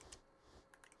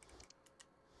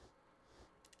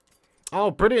 Oh,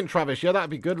 brilliant, Travis. Yeah,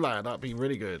 that'd be good, lad. That'd be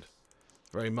really good.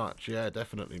 Very much. Yeah,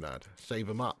 definitely, lad. Save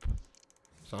them up.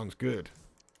 Sounds good.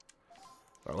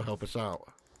 That'll help us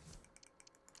out.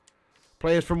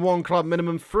 Players from one club,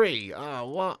 minimum 3. Ah,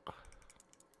 what?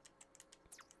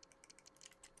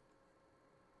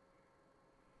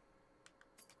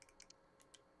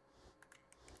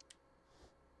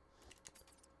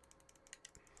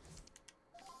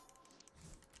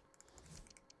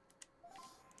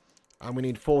 And we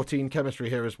need 14 chemistry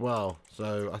here as well.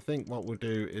 So I think what we'll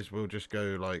do is we'll just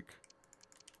go like...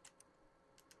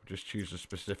 Just choose a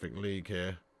specific league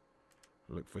here.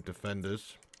 Look for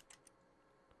defenders.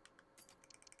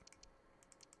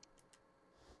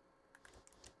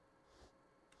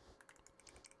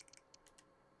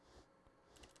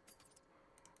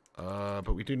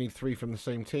 But we do need 3 from the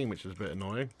same team, which is a bit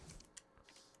annoying.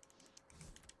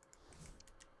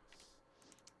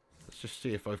 Let's just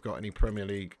see if I've got any Premier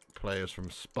League players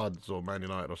from Spuds or Man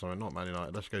United or something. Not Man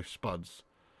United. Let's go Spuds.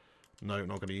 No,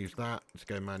 not going to use that. Let's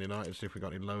go Man United. See if we've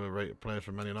got any lower rated players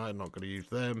from Man United. Not going to use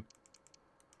them.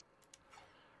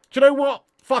 Do you know what?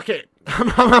 Fuck it.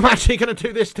 I'm actually going to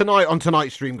do this tonight on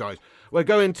tonight's stream, guys. We're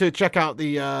going to check out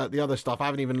the other stuff. I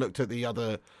haven't even looked at the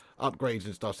other upgrades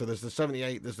and stuff. So there's the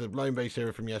 78. There's the loan base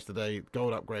hero from yesterday.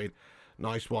 Gold upgrade.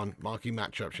 Nice one. Marquee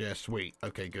matchups. Yeah, sweet.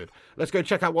 Okay, good. Let's go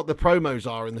check out what the promos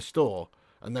are in the store.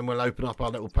 And then we'll open up our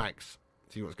little packs.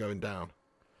 See what's going down.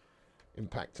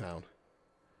 Impact Town.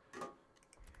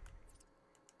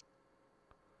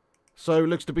 So,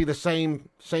 looks to be the same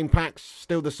packs.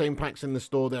 Still the same packs in the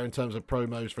store there in terms of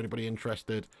promos for anybody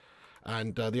interested.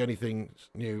 And the only things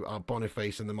new are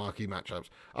Boniface and the Marquee matchups.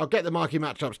 I'll get the Marquee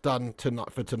matchups done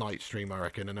tonight for tonight's stream, I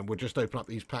reckon. And then we'll just open up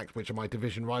these packs, which are my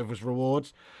Division Rivals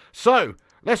rewards. So,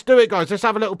 let's do it, guys. Let's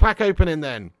have a little pack opening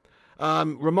then.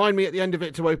 Remind me at the end of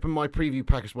it to open my preview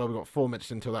pack as well. We've got 4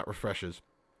 minutes until that refreshes.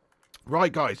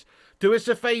 Right, guys, do us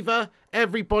a favour.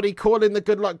 Everybody call in the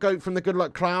Good Luck Goat from the Good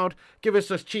Luck Cloud. Give us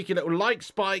a cheeky little like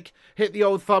spike. Hit the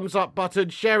old thumbs up button.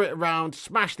 Share it around.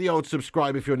 Smash the old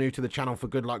subscribe if you're new to the channel for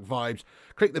Good Luck vibes.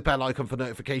 Click the bell icon for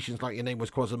notifications like your name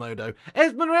was Quasimodo.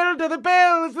 Esmeralda, the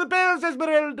Bills,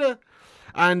 Esmeralda.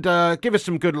 And give us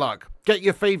some good luck. Get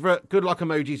your favourite good luck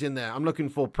emojis in there. I'm looking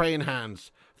for praying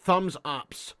hands. Thumbs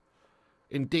ups.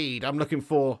 Indeed, I'm looking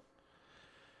for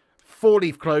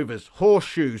 4-leaf clovers,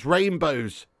 horseshoes,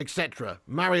 rainbows, etc.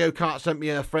 Mario Kart sent me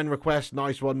a friend request.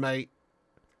 Nice one, mate.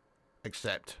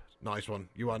 Accept. Nice one.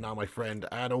 You are now my friend.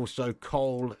 And also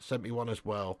Cole sent me one as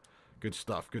well. Good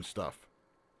stuff. Good stuff.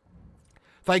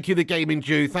 Thank you, the Gaming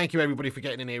Jew. Thank you, everybody, for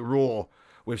getting in here raw.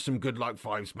 with some good luck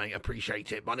vibes, mate.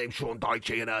 Appreciate it. My name's Sean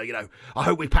Dyche, and, you know, I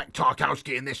hope we pack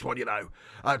Tarkowski in this one, you know.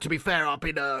 To be fair, I've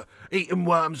been eating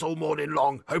worms all morning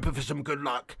long, hoping for some good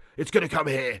luck. It's going to come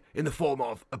here in the form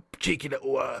of a cheeky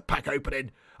little pack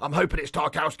opening. I'm hoping it's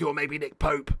Tarkowski or maybe Nick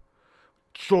Pope.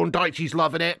 Sean Dyche's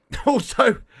loving it.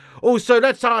 Also,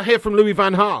 let's hear from Louis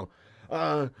van Gaal.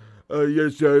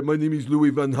 Yes, my name is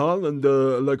Louis van Gaal, and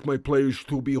I like my players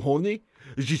to be horny.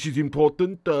 This is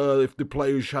important if the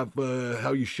players have,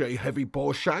 how you say, heavy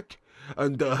ball sack,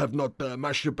 and have not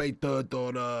masturbated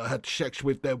or had sex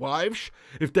with their wives.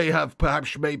 If they have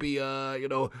perhaps maybe, you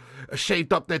know,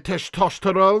 shaved up their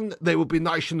testosterone, they will be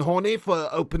nice and horny for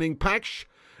opening packs.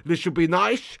 This will be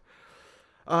nice.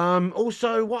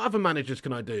 Also, what other managers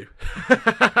can I do?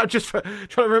 I'm just trying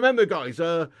to remember, guys.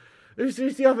 Who's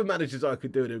the other managers I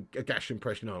could do a Gash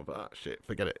impression of? Ah, shit,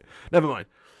 forget it. Never mind.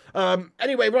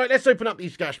 Anyway, right, let's open up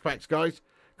these Gash packs, guys.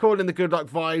 Call in the good luck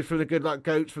vibes from the good luck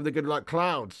goats from the good luck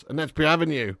clouds. And let's be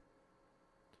having you.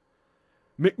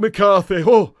 Mick McCarthy.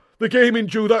 Oh, the gaming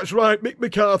Jew, that's right. Mick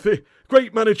McCarthy.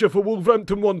 Great manager for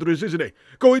Wolverhampton Wanderers, isn't he?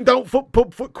 Going down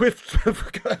pub foot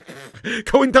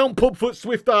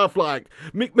swift half like.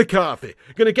 Mick McCarthy.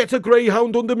 Gonna get a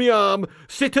greyhound under me arm,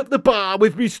 sit at the bar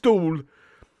with me stool,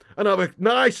 and have a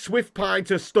nice swift pint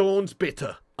of Stone's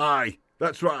Bitter. Aye,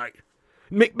 that's right.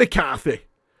 Mick McCarthy.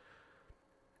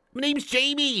 My name's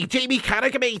Jamie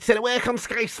Carragher, mate, and I work on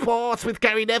Sky Sports with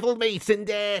Gary Neville, mate, and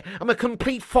I'm a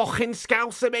complete fucking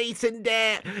scouser, mate, and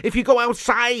if you go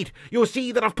outside, you'll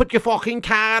see that I've put your fucking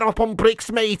car up on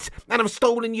bricks, mate, and I've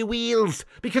stolen your wheels,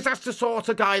 because that's the sort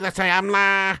of guy that I am,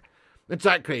 lah.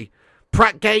 Exactly.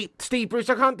 Prattgate, Steve Bruce,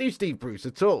 I can't do Steve Bruce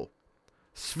at all.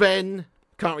 Sven,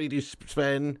 can't really do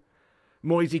Sven.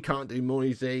 Moisey, can't do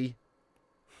Moisey.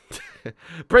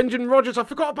 Brendan Rodgers, I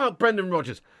forgot about Brendan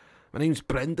Rodgers. My name's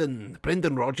Brendan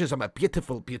Rodgers. I'm a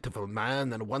beautiful, beautiful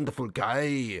man and a wonderful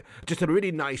guy. Just a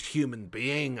really nice human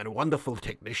being and a wonderful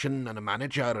technician and a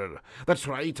manager. That's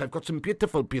right, I've got some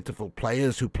beautiful, beautiful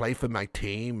players who play for my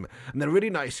team. And they're really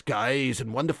nice guys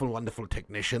and wonderful, wonderful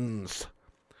technicians.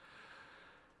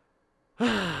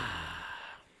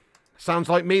 Sounds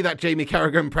like me, that Jamie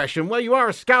Carragher impression. Well, you are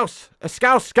a scouse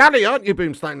scally, aren't you,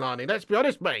 Boomslang Larney? Let's be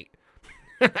honest, mate.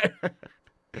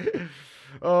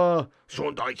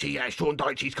 Sean Dyche, yeah, Sean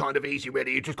Dyche's kind of easy,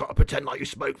 really. You just got to pretend like you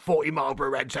smoke 40 Marlboro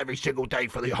Reds every single day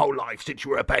for your whole life since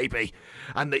you were a baby,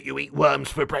 and that you eat worms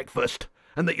for breakfast,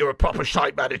 and that you're a proper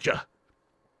site manager.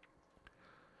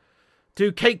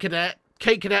 Do Cake Cadet.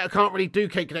 Cake Cadet, I can't really do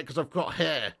Cake Cadet because I've got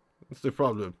hair. That's the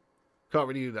problem. Can't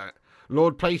really do that.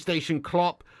 Lord PlayStation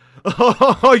Klopp.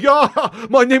 Yeah,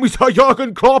 my name is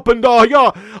Jurgen Klopp, and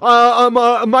I'm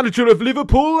a manager of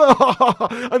Liverpool,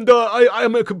 and I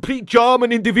am a complete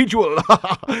German individual.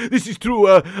 This is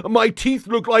true. My teeth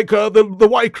look like the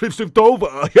White Cliffs of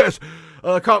Dover. Yes.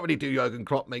 Can't really do Jurgen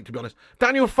Klopp, mate, to be honest.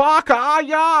 Daniel Farker,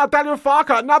 yeah, Daniel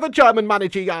Farker, another German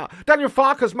manager, yeah. Daniel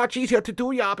Farker's much easier to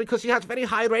do, yeah, because he has very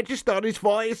high register in his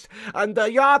voice. And,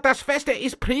 yeah, das Feste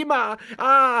ist prima.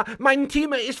 Mein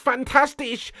Team ist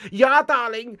fantastisch. Ja,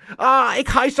 darling. Ich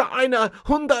heiße eine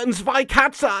Hunde und zwei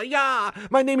Katze, yeah.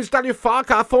 My name is Daniel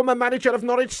Farker, former manager of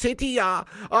Norwich City, yeah.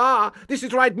 This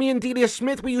is right, me and Delia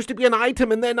Smith, we used to be an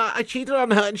item, and then I cheated on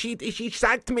her, and she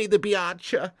sacked me, the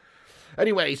biatch.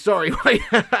 Anyway, sorry.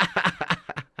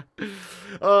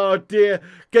 Oh, dear.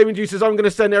 Gaming Juice says, I'm going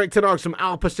to send Eric Ten Hag some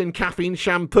Alpacin caffeine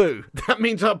shampoo. That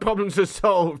means our problems are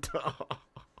solved.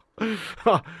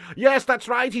 Yes, that's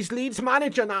right. He's Leeds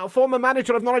manager now. Former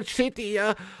manager of Norwich City.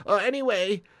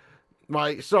 Anyway.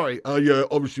 Right, sorry. Yeah,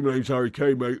 obviously my name's Harry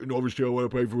Kane, mate, and obviously I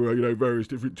want to play for, various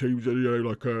different teams, and,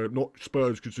 like, not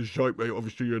Spurs, because it's shite, mate,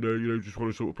 obviously, and, just want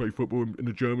to sort of play football in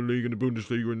the German League and the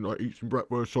Bundesliga, and, like, eat some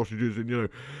bratwurst sausages, and,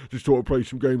 just sort of play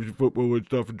some games of football and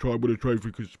stuff, and try and win a trophy,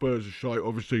 because Spurs are shite,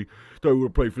 obviously, don't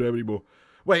want to play for them anymore.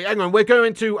 Wait, hang on, we're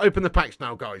going to open the packs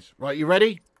now, guys. Right, you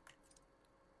ready?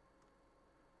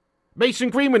 Mason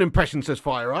Greenwood impression says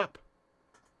fire up.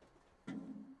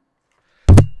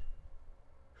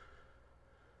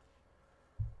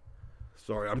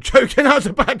 Sorry, I'm joking. That was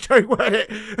a bad joke, wasn't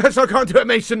it? So I can't do a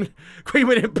Mason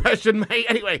Greenwood impression, mate.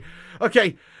 Anyway,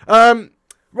 okay.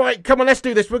 Right, come on, let's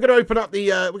do this. We're gonna open up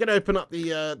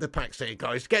the packs here,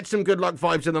 guys. Get some good luck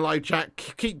vibes in the live chat.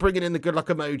 Keep bringing in the good luck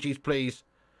emojis, please.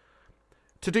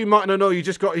 To do Martin O'Neill, you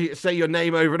just got to say your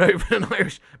name over and over in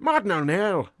Irish. Martin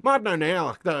O'Neill. Martin O'Neill.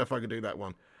 I don't know if I can do that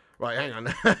one. Right, hang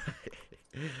on.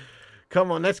 Come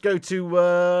on, let's go to,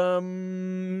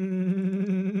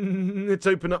 let's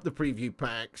open up the preview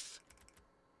packs.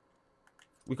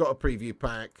 We've got a preview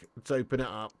pack. Let's open it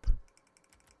up.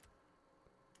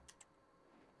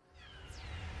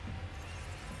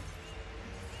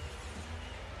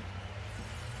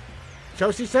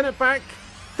 Chelsea sent it back.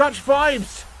 Dutch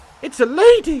vibes. It's a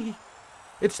lady.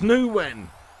 It's Nguyen.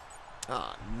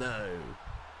 Ah, no.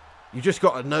 You just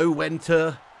got to know when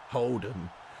to hold 'em.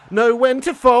 Know when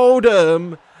to fold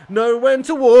 'em. Know when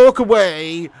to walk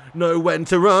away. Know when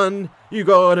to run. You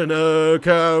gotta know,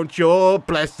 count your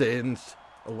blessings.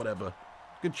 Or whatever.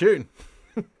 Good tune.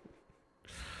 That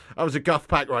was a guff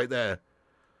pack right there.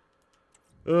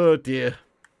 Oh, dear.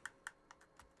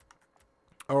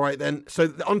 All right, then.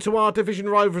 So, on to our Division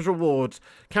Rivals rewards.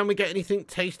 Can we get anything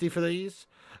tasty for these?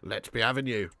 Let's be having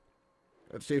you.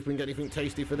 Let's see if we can get anything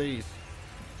tasty for these.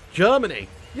 Germany.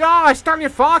 Yeah, I stand your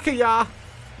Farker, yeah.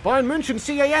 Bayern München,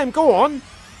 CAM, go on.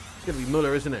 It's going to be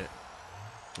Müller, isn't it?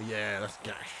 Yeah, that's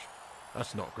gash.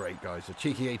 That's not great, guys. A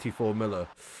cheeky 84 Müller.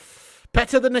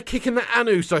 Better than a kick in the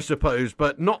anus, I suppose,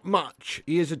 but not much.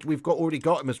 He is. We've already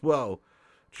got him as well.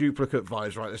 Duplicate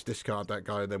vibes. Right, let's discard that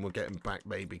guy, and then we'll get him back,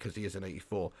 maybe, because he is an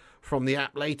 84. From the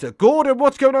app later. Gordon,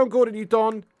 what's going on, Gordon? You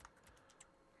done?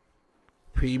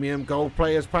 Premium Gold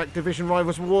Players Pack Division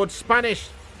Rivals Rewards. Spanish.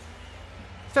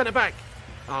 Centre back.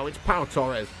 Oh, it's Pau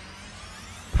Torres.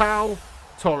 Pau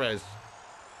Torres.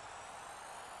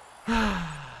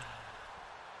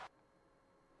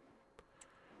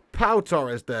 Pau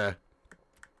Torres there.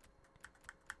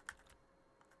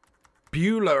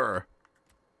 Bueller.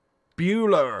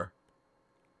 Bueller.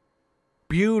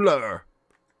 Bueller.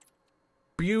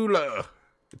 Bueller.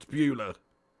 It's Bueller.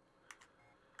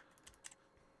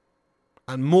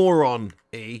 And moron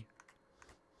E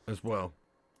as well.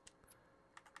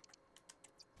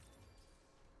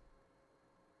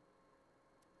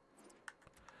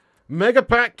 Mega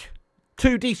pack.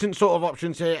 2 decent sort of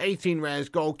options here. 18 rares,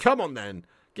 gold. Come on then.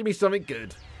 Give me something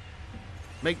good.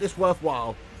 Make this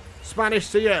worthwhile. Spanish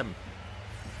CM.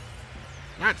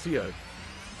 Lazio.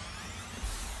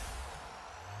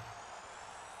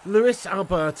 Luis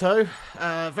Alberto.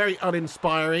 Very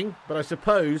uninspiring, but I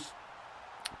suppose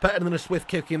better than a swift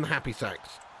kick in the happy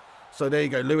sacks. So there you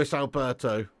go. Luis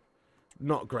Alberto.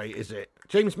 Not great, is it?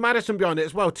 James Maddison behind it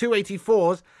as well.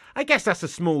 284s. I guess that's a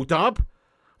small dub.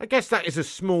 I guess that is a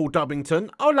small Dubbington.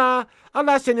 Hola.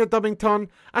 Hola, Senor Dubbington.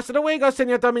 Hasta luego,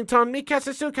 Senor Dubbington. Mi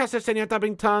casa su casa, Senor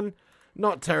Dubbington.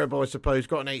 Not terrible, I suppose.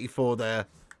 Got an 84 there.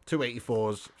 2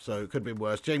 84s, so it could be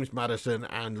worse. James Maddison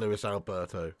and Luis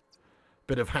Alberto.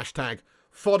 Bit of hashtag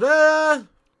fodder.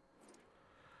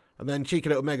 And then cheeky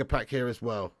little mega pack here as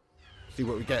well. See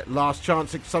what we get. Last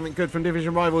chance at something good from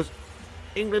Division Rivals.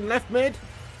 England left mid.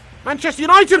 Manchester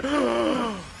United.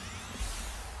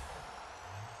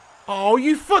 Oh,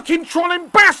 you fucking trolling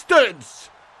bastards!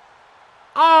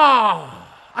 Ah, oh,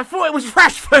 I thought it was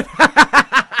Rashford.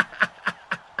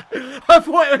 I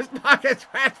thought it was Marcus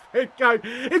Rashford going.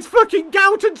 It's fucking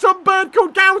Galton, some bird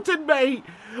called Galton, mate.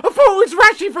 I thought it was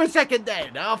Rashy for a second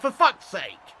then. Oh, for fuck's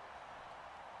sake.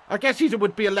 I guess he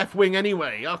would be a left wing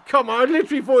anyway. Oh, come on. I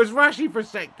literally thought it was Rashy for a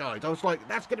sec, guys. I was like,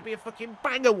 that's going to be a fucking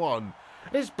banger one.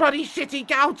 It's bloody shitty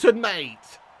Galton, mate.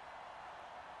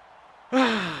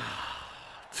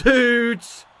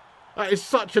 Dudes. That is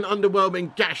such an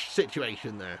underwhelming gash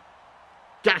situation there.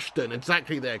 Gashton,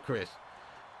 exactly there, Chris.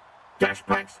 Gash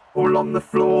packs all on the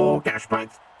floor. Gash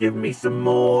packs, give me some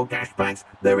more. Gash packs,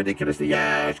 they're ridiculously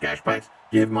ash. Gash packs,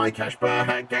 give my cash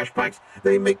back. Gash packs,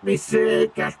 they make me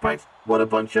sick. Gash packs, what a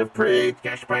bunch of pricks.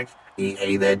 Gash packs,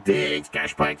 EA their dicks.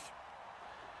 Gash packs.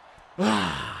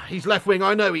 He's left wing.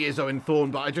 I know he is Owen Thorne,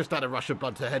 but I just had a rush of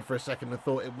blood to head for a second and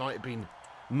thought it might have been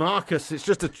Marcus. It's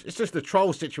just a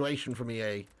troll situation from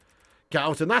EA.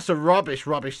 Galton, that's a rubbish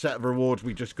set of rewards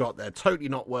we just got there. Totally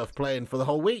not worth playing for the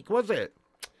whole week, was it?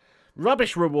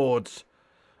 Rubbish rewards.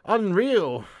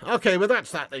 Unreal. Okay, well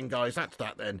that's that then, guys. That's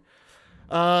that then.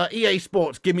 EA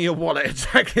Sports, give me a wallet.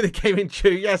 Exactly the gaming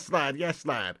chew. Yes, lad. Yes,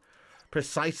 lad.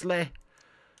 Precisely.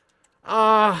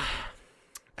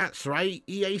 That's right.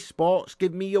 EA Sports,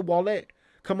 give me your wallet.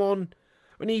 Come on.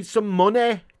 We need some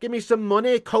money. Give me some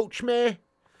money. Coach me.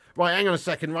 Right, hang on a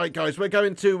second. Right, guys, we're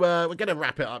going to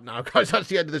wrap it up now. Guys, that's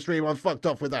the end of the stream. I'm fucked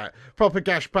off with that. Proper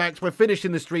gash packs. We're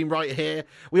finishing the stream right here.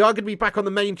 We are going to be back on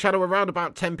the main channel around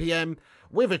about 10 PM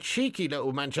with a cheeky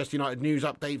little Manchester United news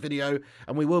update video.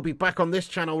 And we will be back on this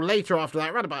channel later after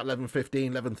that, around about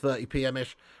 11:15, 11:30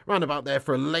 PM-ish. Round about there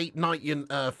for a late night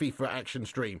FIFA action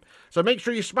stream. So make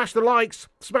sure you smash the likes,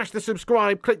 smash the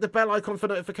subscribe, click the bell icon for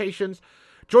notifications,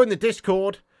 join the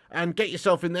Discord, and get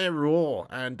yourself in there raw,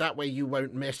 and that way you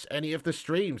won't miss any of the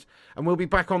streams. And we'll be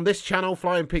back on this channel,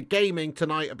 Flying Pig Gaming,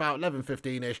 tonight about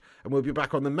 11:15-ish, and we'll be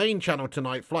back on the main channel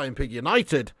tonight, Flying Pig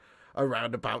United,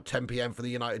 around about 10 PM for the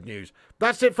United news.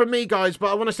 That's it from me, guys, but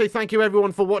I want to say thank you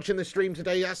everyone for watching the stream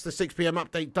today. That's the 6 PM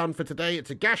update done for today. It's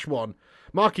a gash one,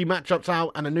 Marquee matchups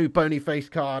out and a new Boniface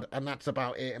card, and that's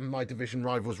about it. And my division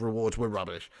rivals rewards were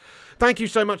rubbish. Thank you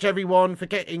so much, everyone, for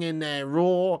getting in there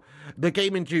raw. The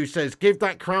Gaming Juice says, give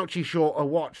that Crouchy short a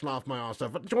watch. Laugh my arse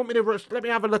off. Do you want me to let me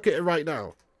have a look at it right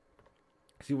now?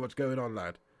 See what's going on,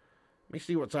 lad. Let me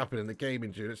see what's happening. The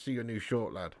Gaming Juice. Let's see your new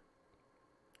short, lad.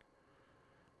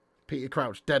 Peter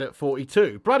Crouch dead at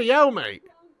 42. Bloody hell, mate.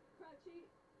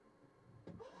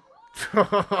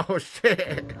 Oh,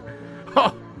 shit.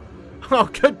 Oh,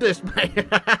 goodness, mate.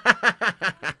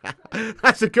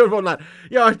 That's a good one, lad.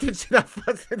 Yeah, I did see that.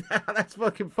 That's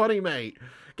fucking funny, mate.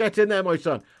 Get in there, my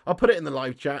son. I'll put it in the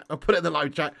live chat.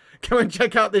 Come and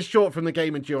check out this short from the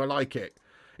Gaming Jew. I like it.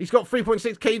 He's got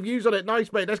 3.6k views on it.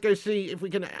 Nice, mate. Let's go see if we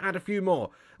can add a few more.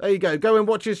 There you go. Go and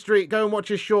watch his streak. Go and watch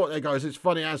his short there, guys. It's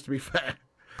funny as, to be fair.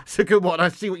 It's a good one. I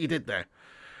see what you did there.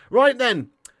 Right,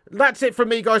 then. That's it from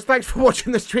me, guys. Thanks for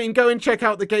watching the stream. Go and check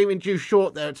out the Gaming Juice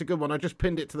short there. It's a good one. I just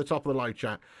pinned it to the top of the live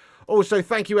chat. Also,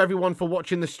 thank you, everyone, for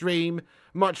watching the stream.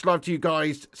 Much love to you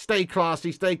guys. Stay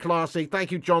classy. Stay classy.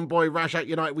 Thank you, John Boy, Rashat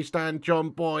United We Stand, John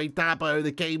Boy, Dabo,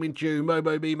 the Gaming Jew,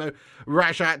 Momo Mimo,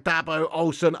 Rashat, Dabo,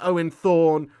 Olsen, Owen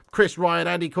Thorne, Chris Ryan,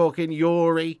 Andy Corkin,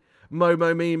 Yuri,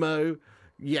 Momo Mimo.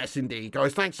 Yes, indeed,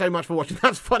 guys. Thanks so much for watching.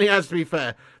 That's funny as, to be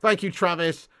fair. Thank you,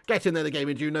 Travis. Get in there, the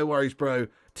Gaming Jew. No worries, bro.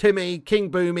 Timmy,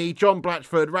 King Boomy, John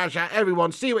Blatchford, Rajat,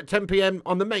 everyone. See you at 10 PM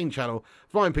on the main channel,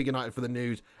 Flying Pig United for the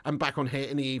news, and back on here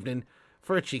in the evening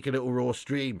for a cheeky little Raw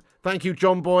stream. Thank you,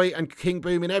 John Boy and King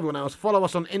Boom and everyone else. Follow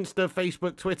us on Insta,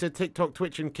 Facebook, Twitter, TikTok,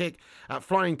 Twitch, and Kick at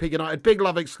Flying Pig United. Big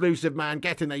love exclusive, man.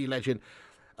 Get in there, you legend.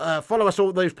 Follow us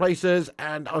all those places,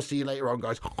 and I'll see you later on,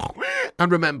 guys. And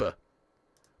remember,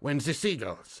 when the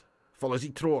seagulls follow the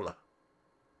trawler,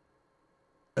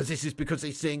 as this is because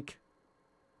they think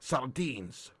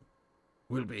sardines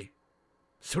will be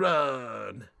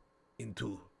thrown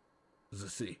into the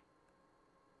sea.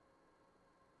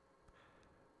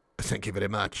 Thank you very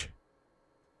much.